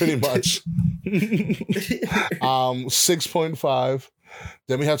 Yeah, pretty much. 6.5.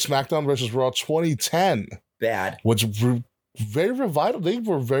 Then we had SmackDown vs. Raw 2010. Bad. Which were very revival. They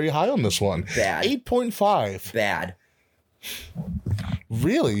were very high on this one. Bad. 8.5. Bad.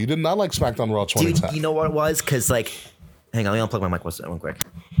 Really? You did not like SmackDown Raw 2010? Dude, you know what it was? Because, like, hang on, let me unplug my mic one quick.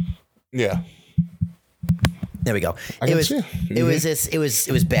 Yeah. There we go. It was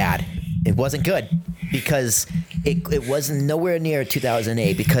bad. It wasn't good because it wasn't nowhere near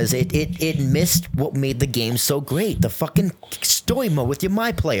 2008 because it missed what made the game so great. The fucking story mode with your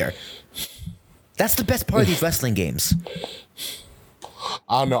My Player. That's the best part of these wrestling games.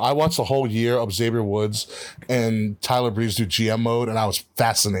 I don't know. I watched the whole year of Xavier Woods and Tyler Breeze do GM mode, and I was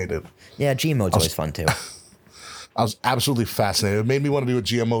fascinated. Yeah, GM mode's always fun, too. I was absolutely fascinated. It made me want to do a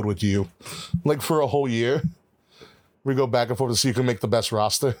GM mode with you. Like, for a whole year. We go back and forth to see who can make the best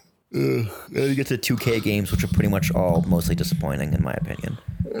roster. Then you get to the 2K games, which are pretty much all mostly disappointing, in my opinion.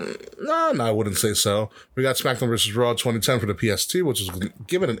 No, I wouldn't say so. We got SmackDown vs. Raw 2010 for the PS2, which is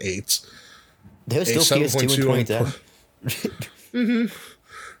given an 8. There's still PS2 in 2010.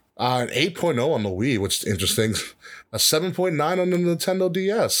 An 8.0 on the Wii, which is interesting. A 7.9 on the Nintendo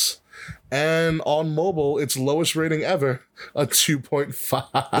DS. And on mobile, its lowest rating ever, a 2.5.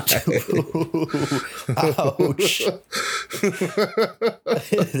 Ouch.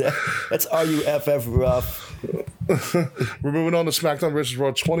 That's RUFF rough. We're moving on to SmackDown vs.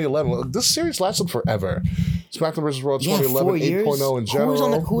 Raw 2011. This series lasted forever. SmackDown vs. Raw 2011, 8.0 in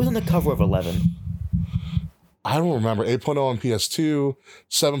general. Who was on the cover of 11? I don't remember. 8.0 on PS2,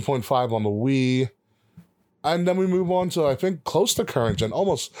 7.5 on the Wii. And then we move on to, I think, close to current gen.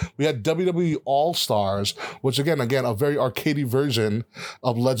 Almost. We had WWE All-Stars, which, again, a very arcadey version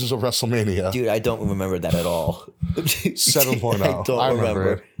of Legends of WrestleMania. Dude, I don't remember that at all. 7.0. I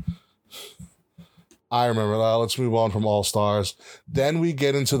remember it. I remember that. Let's move on from All-Stars. Then we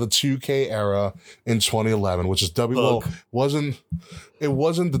get into the 2K era in 2011, which is it wasn't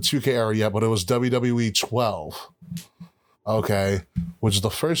the 2K era yet, but it was WWE 12. Okay. Which is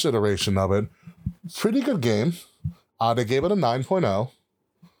the first iteration of it. Pretty good game. They gave it a 9.0.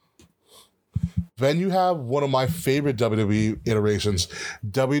 Then you have one of my favorite WWE iterations,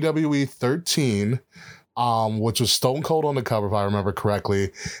 WWE 13, which was Stone Cold on the cover, if I remember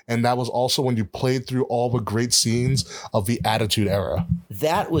correctly. And that was also when you played through all the great scenes of the Attitude Era.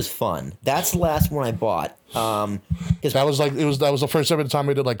 That was fun. That's the last one I bought. That was the first ever time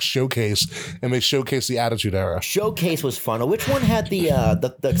we did like Showcase, and they showcased the Attitude Era. Showcase was fun. Which one had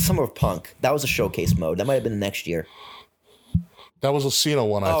the Summer of Punk? That was a Showcase mode. That might have been the next year. That was a Cena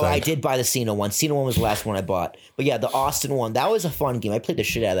one, I think. I did buy the Cena one. Cena one was the last one I bought. But yeah, the Austin one, that was a fun game. I played the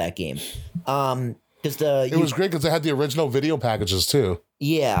shit out of that game. It was great because they had the original video packages too.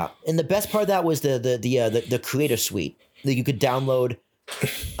 Yeah, and the best part of that was the creator suite that you could download,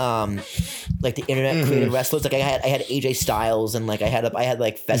 like the internet created wrestlers. Like I had AJ Styles and like I had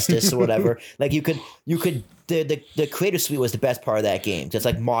like Festus or whatever. Like you could the creator suite was the best part of that game. Just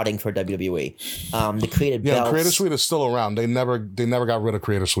like modding for WWE. The created belts. Creator suite is still around. They never got rid of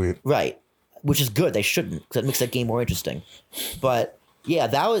creator suite. Right, which is good. They shouldn't, because that makes that game more interesting. But yeah,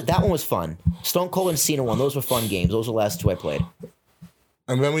 that one was fun. Stone Cold and Cena one, those were fun games. Those were the last two I played.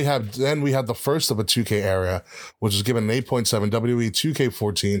 And then we have the first of a 2K era, which is given an 8.7, WWE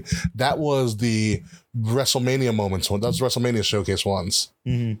 2K14. That was the WrestleMania moments one. That's WrestleMania Showcase ones.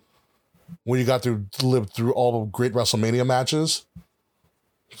 Mm-hmm. When you got to live through all the great WrestleMania matches.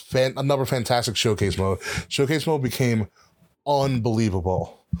 Another fantastic Showcase mode. Showcase mode became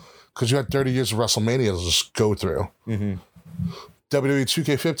unbelievable because you had 30 years of WrestleMania to just go through. Mm-hmm. WWE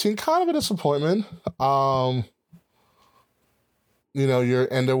 2K15, kind of a disappointment.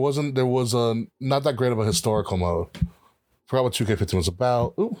 There was a not that great of a historical mode. Forgot what 2K15 was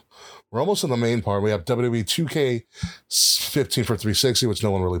about. Ooh, we're almost in the main part. We have WWE 2K15 for 360, which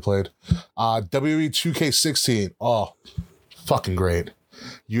no one really played. WWE 2K16, oh, fucking great.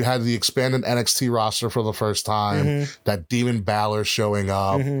 You had the expanded NXT roster for the first time. Mm-hmm. That Demon Balor showing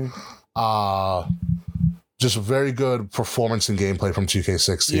up. Mm-hmm. Just very good performance and gameplay from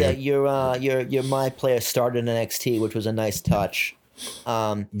 2K16. Yeah, your My Player started in NXT, which was a nice touch.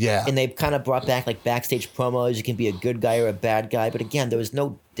 Yeah. And they've kind of brought back like backstage promos. You can be a good guy or a bad guy. But again, there was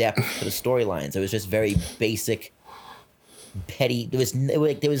no depth to the storylines. It was just very basic, petty. There was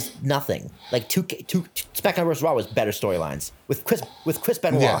nothing. Like SmackDown vs. Raw was better storylines with Chris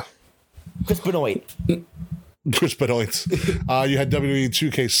Benoit. Yeah. Chris Benoit. Chris Benoit. You had WWE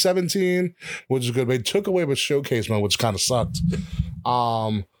 2K17, which is good. They took away the Showcase mode, which kind of sucked.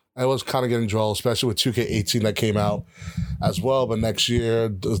 I was kind of getting dull, especially with 2K18 that came out as well. But next year,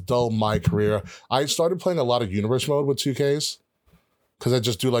 dulled my career. I started playing a lot of Universe mode with 2Ks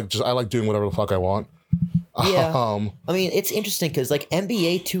because I like doing whatever the fuck I want. Yeah. I mean, it's interesting because like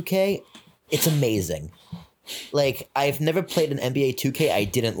NBA 2K, it's amazing. Like, I've never played an NBA 2K I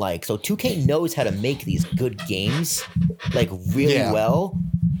didn't like. So 2K knows how to make these good games, like, really well.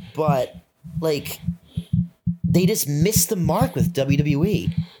 But, like, they just miss the mark with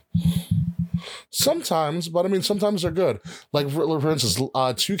WWE. Sometimes, but I mean, sometimes they're good. Like, for instance,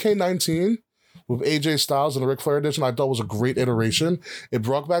 2K19 with AJ Styles and the Ric Flair edition, I thought was a great iteration. It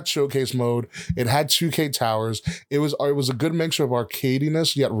brought back Showcase mode. It had 2K Towers. It was a good mixture of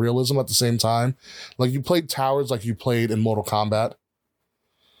arcadiness yet realism at the same time. Like, you played Towers like you played in Mortal Kombat.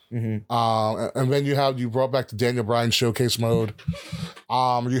 Mm-hmm. And then you brought back the Daniel Bryan Showcase mode.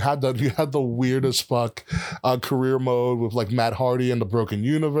 You had the weirdest fuck career mode with like Matt Hardy and the Broken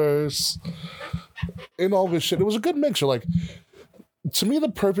Universe and all this shit. It was a good mixture. Like, to me, the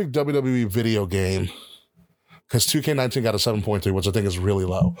perfect WWE video game, because 2K19 got a 7.3, which I think is really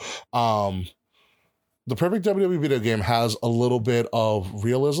low. The perfect WWE video game has a little bit of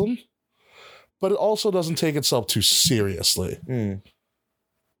realism, but it also doesn't take itself too seriously. Mm.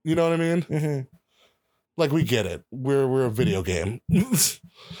 You know what I mean? Mm-hmm. Like, we get it. We're a video game.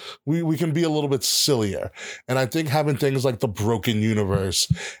 we can be a little bit sillier. And I think having things like the Broken Universe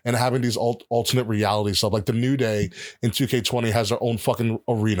and having these alternate reality stuff, like the New Day in 2K20 has their own fucking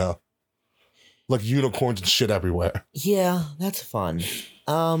arena. Like unicorns and shit everywhere. Yeah, that's fun.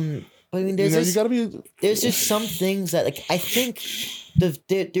 I mean, there's there's just some things that, like, I think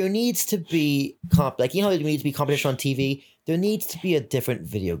there needs to be like, you know, there needs to be competition on TV. There needs to be a different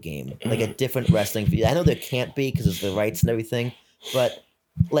video game, like a different wrestling video. I know there can't be because of the rights and everything, but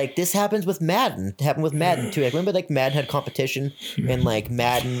like this happens with Madden. It happened with Madden too. Like, remember, like Madden had competition, and like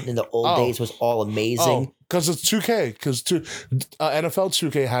Madden in the old days was all amazing. Because it's 2K. Because NFL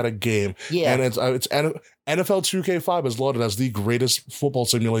 2K had a game, and it's NFL 2K5 is lauded as the greatest football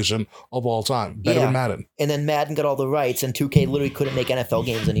simulation of all time, better than Madden. And then Madden got all the rights, and 2K literally couldn't make NFL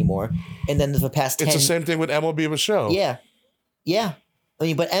games anymore. And then the past 10, it's the same thing with MLB The Show. Yeah. I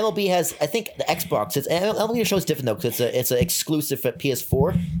mean, but MLB has, I think, the Xbox. MLB The Show is different though, because it's an exclusive for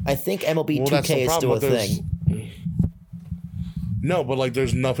PS4. I think MLB 2K is still a thing. No, but like,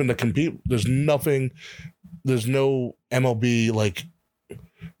 there's nothing to compete. There's no MLB like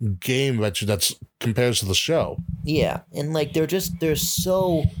game that's compares to the show. Yeah, and like they're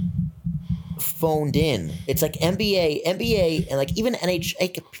so phoned in. It's like NBA, and like even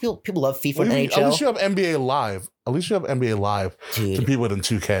NHL. People love FIFA and NHL. At least you have NBA Live. Dude, to compete with in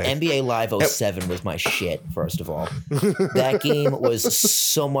 2K. NBA Live 07 was my shit, first of all. That game was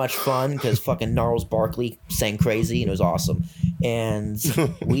so much fun because fucking Gnarls Barkley sang crazy and it was awesome. And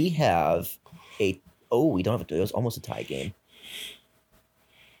we have we don't have it was almost a tie game.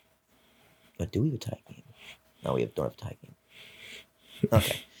 But do we have a tie game? No, we don't have a tie game.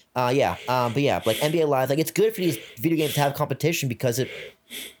 Okay. But like NBA Live, like it's good for these video games to have competition because it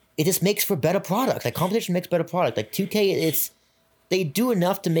just makes for better product. Like competition makes better product. Like 2K, they do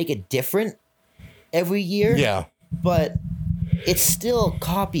enough to make it different every year. Yeah. But it's still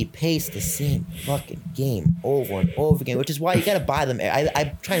copy paste the same fucking game over and over again, which is why you gotta buy them.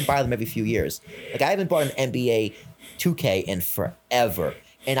 I try and buy them every few years. Like I haven't bought an NBA 2K in forever.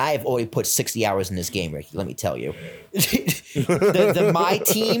 And I have already put 60 hours in this game, Ricky, let me tell you. My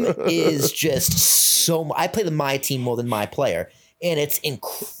team is just so... I play the my team more than my player. And it's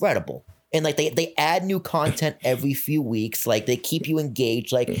incredible. And like they add new content every few weeks. Like they keep you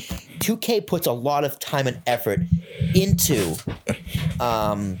engaged. Like 2K puts a lot of time and effort into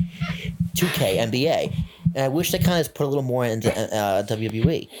 2K NBA. And I wish they kind of put a little more into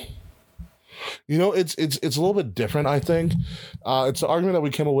WWE. You know, it's a little bit different, I think. It's an argument that we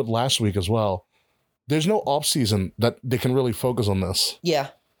came up with last week as well. There's no off season that they can really focus on this. Yeah,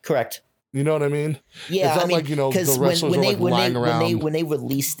 correct. You know what I mean? Yeah, it's not like, you know, the wrestlers are like lying around. When they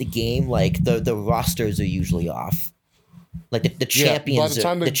release the game, like the rosters are usually off. Like the champions,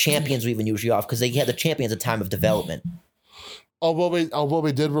 the champions are even usually off because they have the champions at time of development. Although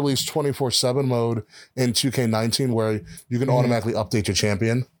they did release 24/7 mode in 2K19 where you can automatically update your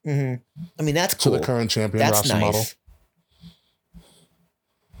champion. Mm-hmm. I mean, that's cool. To the current champion roster model.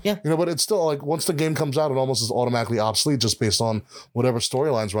 Yeah. You know, but it's still like once the game comes out, it almost is automatically obsolete just based on whatever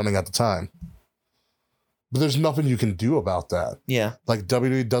storyline's running at the time. But there's nothing you can do about that. Yeah. Like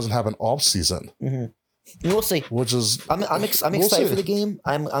WWE doesn't have an off season. Mm-hmm. We'll see. Which is I'm excited for the game.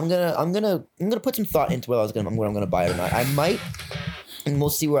 I'm gonna put some thought into whether I'm gonna buy it or not. I might, and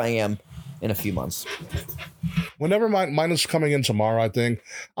we'll see where I am in a few months. Whenever mine is coming in tomorrow, I think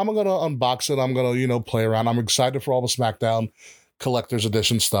I'm gonna unbox it. I'm gonna play around. I'm excited for all the SmackDown Collector's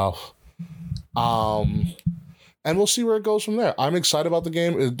Edition stuff. And we'll see where it goes from there. I'm excited about the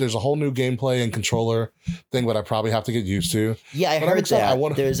game. There's a whole new gameplay and controller thing that I probably have to get used to. Yeah, I heard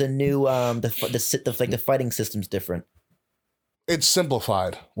that. There's a new the fighting system's different. It's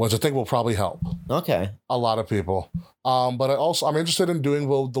simplified, which I think will probably help. Okay. A lot of people. But I'm interested in doing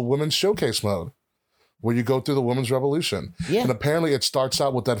the women's showcase mode, where you go through the women's revolution. Yeah. And apparently it starts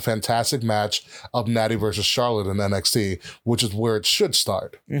out with that fantastic match of Natty versus Charlotte in NXT, which is where it should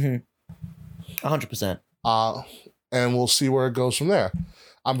start. 100%. And we'll see where it goes from there.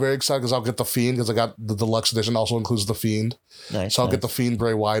 I'm very excited because I'll get the Fiend because I got the deluxe edition also includes the Fiend. Nice. So I'll get the Fiend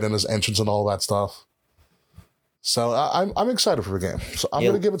Bray Wyatt and his entrance and all that stuff. So I'm excited for the game. So I'm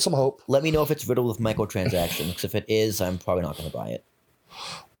going to give it some hope. Let me know if it's riddled with microtransactions because if it is, I'm probably not going to buy it.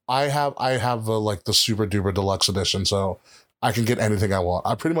 I have the super duper deluxe edition, so I can get anything I want.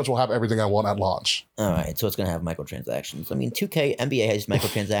 I pretty much will have everything I want at launch. All right, so it's going to have microtransactions. I mean, 2K, NBA has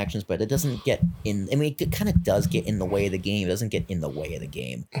microtransactions, but it doesn't get in. I mean, it kind of does get in the way of the game. It doesn't get in the way of the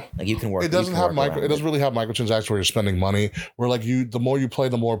game. Like you can work. It doesn't have It doesn't really have microtransactions where you're spending money. Where like the more you play,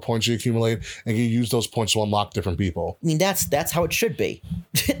 the more points you accumulate, and you use those points to unlock different people. I mean, that's how it should be.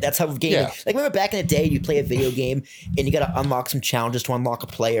 That's how the game. Yeah. Like remember back in the day, you play a video game and you got to unlock some challenges to unlock a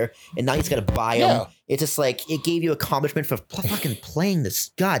player, and now you just got to buy them. Yeah. It's just like it gave you accomplishment for fucking playing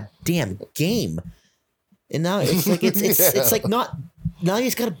this goddamn game, and now it's like it's like not. Now you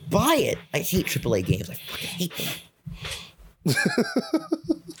just gotta buy it. I hate AAA games. I fucking hate them.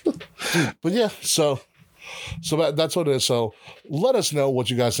 But yeah, so that's what it is. So let us know what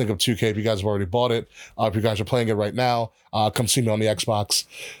you guys think of 2K if you guys have already bought it. If you guys are playing it right now, come see me on the Xbox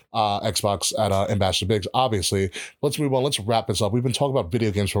at Ambassador Biggs, obviously. Let's move on. Let's wrap this up. We've been talking about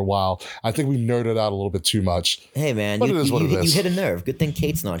video games for a while. I think we nerded out a little bit too much. Hey, man, but you hit a nerve. Good thing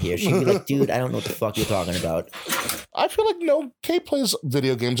Kate's not here. She'd be like, dude, I don't know what the fuck you're talking about. I feel like, no, Kate plays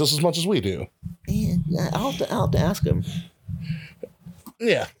video games just as much as we do. Yeah, I'll have to ask him.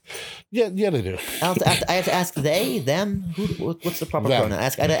 Yeah, they do. I have to ask they, them. What's the proper pronoun?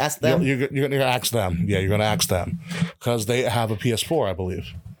 I gotta ask them. You're gonna ask them. Yeah, you're gonna ask them because they have a PS4, I believe.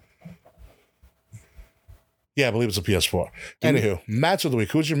 Yeah, I believe it's a PS4. Anywho, match of the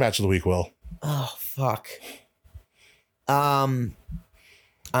week. Who's your match of the week, Will? Oh fuck. I'm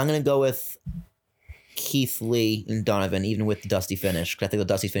gonna go with Keith Lee and Donovan, even with the dusty finish, because I think the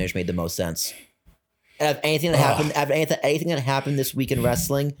dusty finish made the most sense. And if anything that happened this week in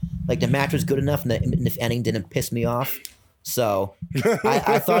wrestling, like the match was good enough, and the ending didn't piss me off. So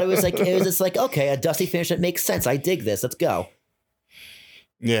I thought it was just like okay, a dusty finish that makes sense. I dig this. Let's go.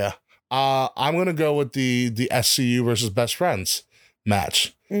 Yeah, I'm gonna go with the SCU versus Best Friends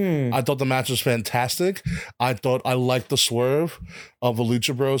match. I thought the match was fantastic. I liked the swerve of the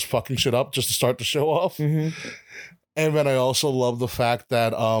Lucha Bros fucking shit up just to start the show off. Mm-hmm. And then I also love the fact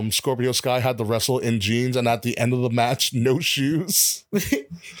that Scorpio Sky had to wrestle in jeans, and at the end of the match, no shoes.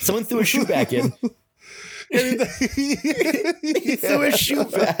 Someone threw a shoe back in. He threw a shoe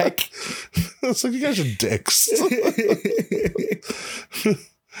back. It's like, you guys are dicks.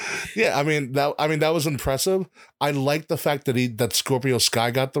 Yeah, I mean that was impressive. I like the fact that Scorpio Sky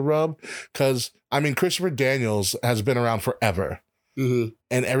got the rub, because I mean Christopher Daniels has been around forever. Mm-hmm.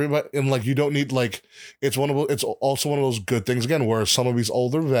 And everybody, and like, you don't need, like, it's also one of those good things again where some of these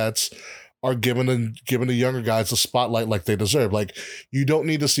older vets are giving the younger guys the spotlight like they deserve. Like, you don't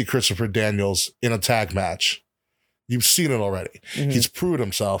need to see Christopher Daniels in a tag match. You've seen it already. Mm-hmm. He's proved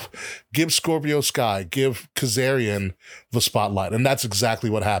himself. Give Scorpio Sky, give Kazarian the spotlight, and that's exactly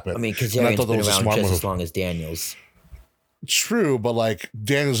what happened. I mean, Kazarian's been around just as long as Daniels. True, but like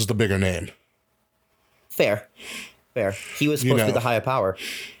Daniels is the bigger name. Fair. He was supposed to be the higher power.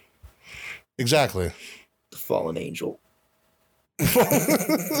 Exactly. The fallen angel. All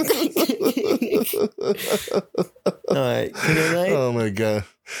right. King of the Night? Oh my god.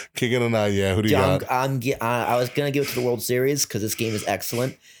 King of the Night, yeah. Who do you got? I was going to give it to the World Series because this game is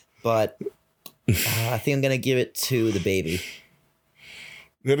excellent, but I think I'm going to give it to the baby.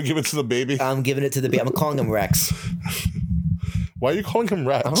 You're going to give it to the baby? I'm giving it to the baby. I'm calling him Rex. Why are you calling him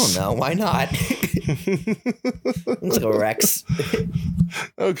Rex? I don't know. Why not? Looks like a Rex.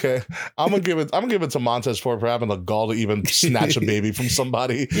 Okay, I'm gonna give it to Montez Ford for having the gall to even snatch a baby from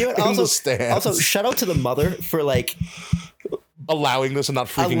somebody in the stands. Also, shout out to the mother for like allowing this and not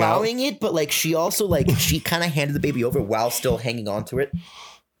freaking out. Allowing it, but like she also she kind of handed the baby over while still hanging on to it.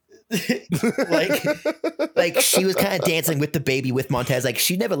 like she was kind of dancing with the baby with Montez. Like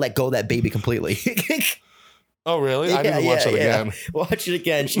she never let go of that baby completely. Oh really? I need to watch it again. Watch it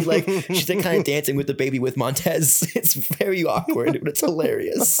again. She's kind of dancing with the baby with Montez. It's very awkward, but it's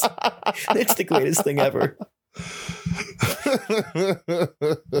hilarious. It's the greatest thing ever.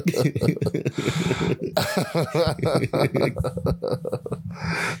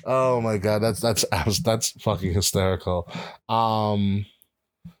 Oh my god, that's fucking hysterical.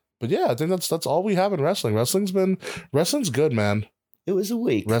 But yeah, I think that's all we have in wrestling. Wrestling's good, man. It was a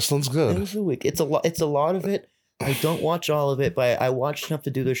week. Wrestling's good. It was a week. It's a lot of it. I don't watch all of it, but I watched enough to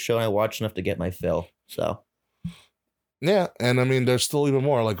do this show, and I watched enough to get my fill. So yeah, and I mean, there's still even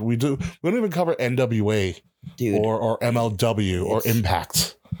more. Like we don't even cover NWA, dude, or MLW or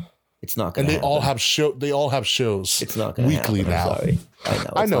Impact. It's not gonna. And they all have shows. It's not gonna weekly happen. now. I'm sorry.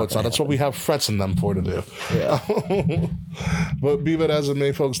 I know it's not. That's what we have frets in them for to do. Yeah. But be that as it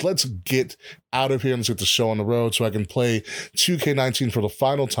may, folks, let's get out of here and get the show on the road so I can play 2K19 for the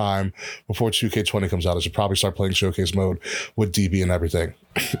final time before 2K20 comes out. I should probably start playing showcase mode with DB and everything.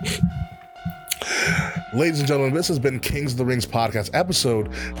 Ladies and gentlemen, this has been Kings of the Rings podcast, episode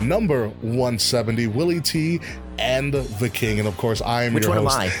number 170. Willie T and the King. And of course, I am Which your one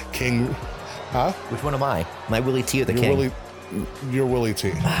host, am I? King. Huh? Which one am I? Am I Willie T or the King? You're Willie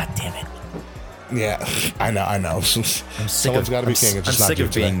T. Ah, damn it. Yeah, I know. Someone's got to be king. It's just I'm not sick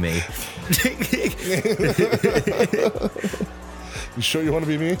of being me. You sure you want to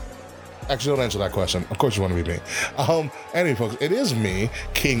be me? Actually, don't answer that question. Of course you want to be me. Anyway, folks, it is me,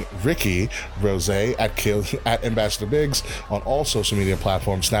 King Ricky Rose at Ambassador Biggs on all social media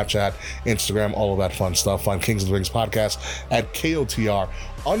platforms, Snapchat, Instagram, all of that fun stuff. Find Kings of the Rings podcast at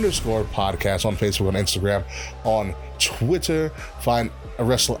KOTR_podcast on Facebook and Instagram. On Twitter, find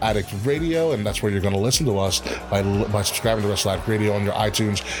Wrestle Addict Radio, and that's where you're going to listen to us by subscribing to Wrestle Addict Radio on your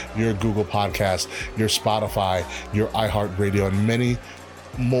iTunes, your Google Podcast, your Spotify, your iHeartRadio, and many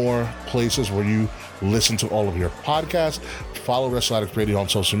more places where you listen to all of your podcasts. Follow Wrestle Addict Radio on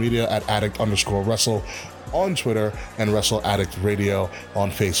social media at addict_wrestle on Twitter and Wrestle Addict Radio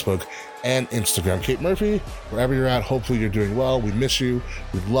on Facebook and Instagram. Kate Murphy, wherever you're at, hopefully you're doing well. We miss you.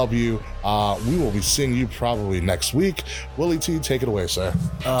 We love you. We will be seeing you probably next week. Willie T, take it away, sir.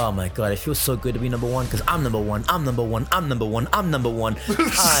 Oh my God, it feels so good to be number one because I'm number one. I'm number one. I'm number one. I'm number one.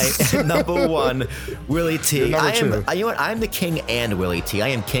 I am number one. Willie T. You're number two. You know what? I'm the King and Willie T. I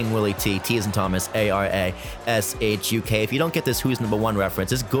am King Willie T. T as in Thomas. ARASHUK. If you don't get this Who's Number One reference,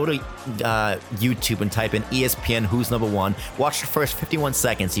 just go to YouTube and type in ESPN Who's Number One. Watch the first 51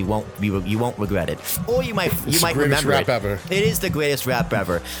 seconds. You won't regret it, or you might remember rap it. Ever. It is the greatest rap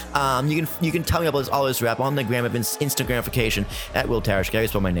ever. You can tell me about all this rap on the gram of Instagramification at Will Tarish. I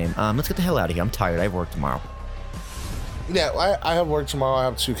spell my name. Let's get the hell out of here. I'm tired. I have work tomorrow. Yeah, I have work tomorrow. I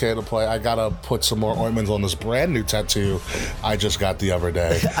have 2K to play. I gotta put some more ointments on this brand new tattoo I just got the other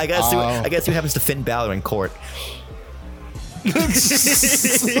day. I gotta see what happens to Finn Balor in court. Yes,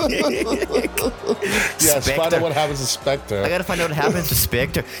 find out what happens to Spectre. I gotta find out what happens to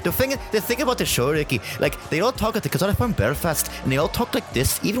Spectre. The thing about the show, Ricky, like they all talk because I'm from Belfast, and they all talk like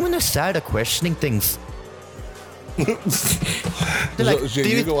this, even when they're sad or questioning things. Like,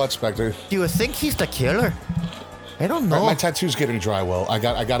 you go watch Spectre. Do you think he's the killer? I don't know. My tattoo's getting dry. Well, I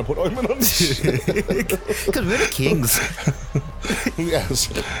got to put ointment on this. Because we're the kings. Yes.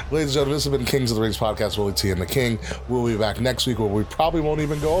 Ladies and gentlemen, this has been Kings of the Rings podcast, Willie T and the King. We'll be back next week where we probably won't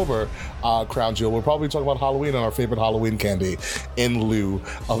even go over Crown Jewel. We'll probably talk about Halloween and our favorite Halloween candy in lieu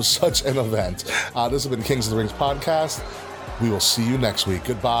of such an event. This has been Kings of the Rings podcast. We will see you next week.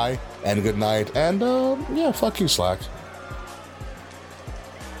 Goodbye and good night. And, fuck you, Slack.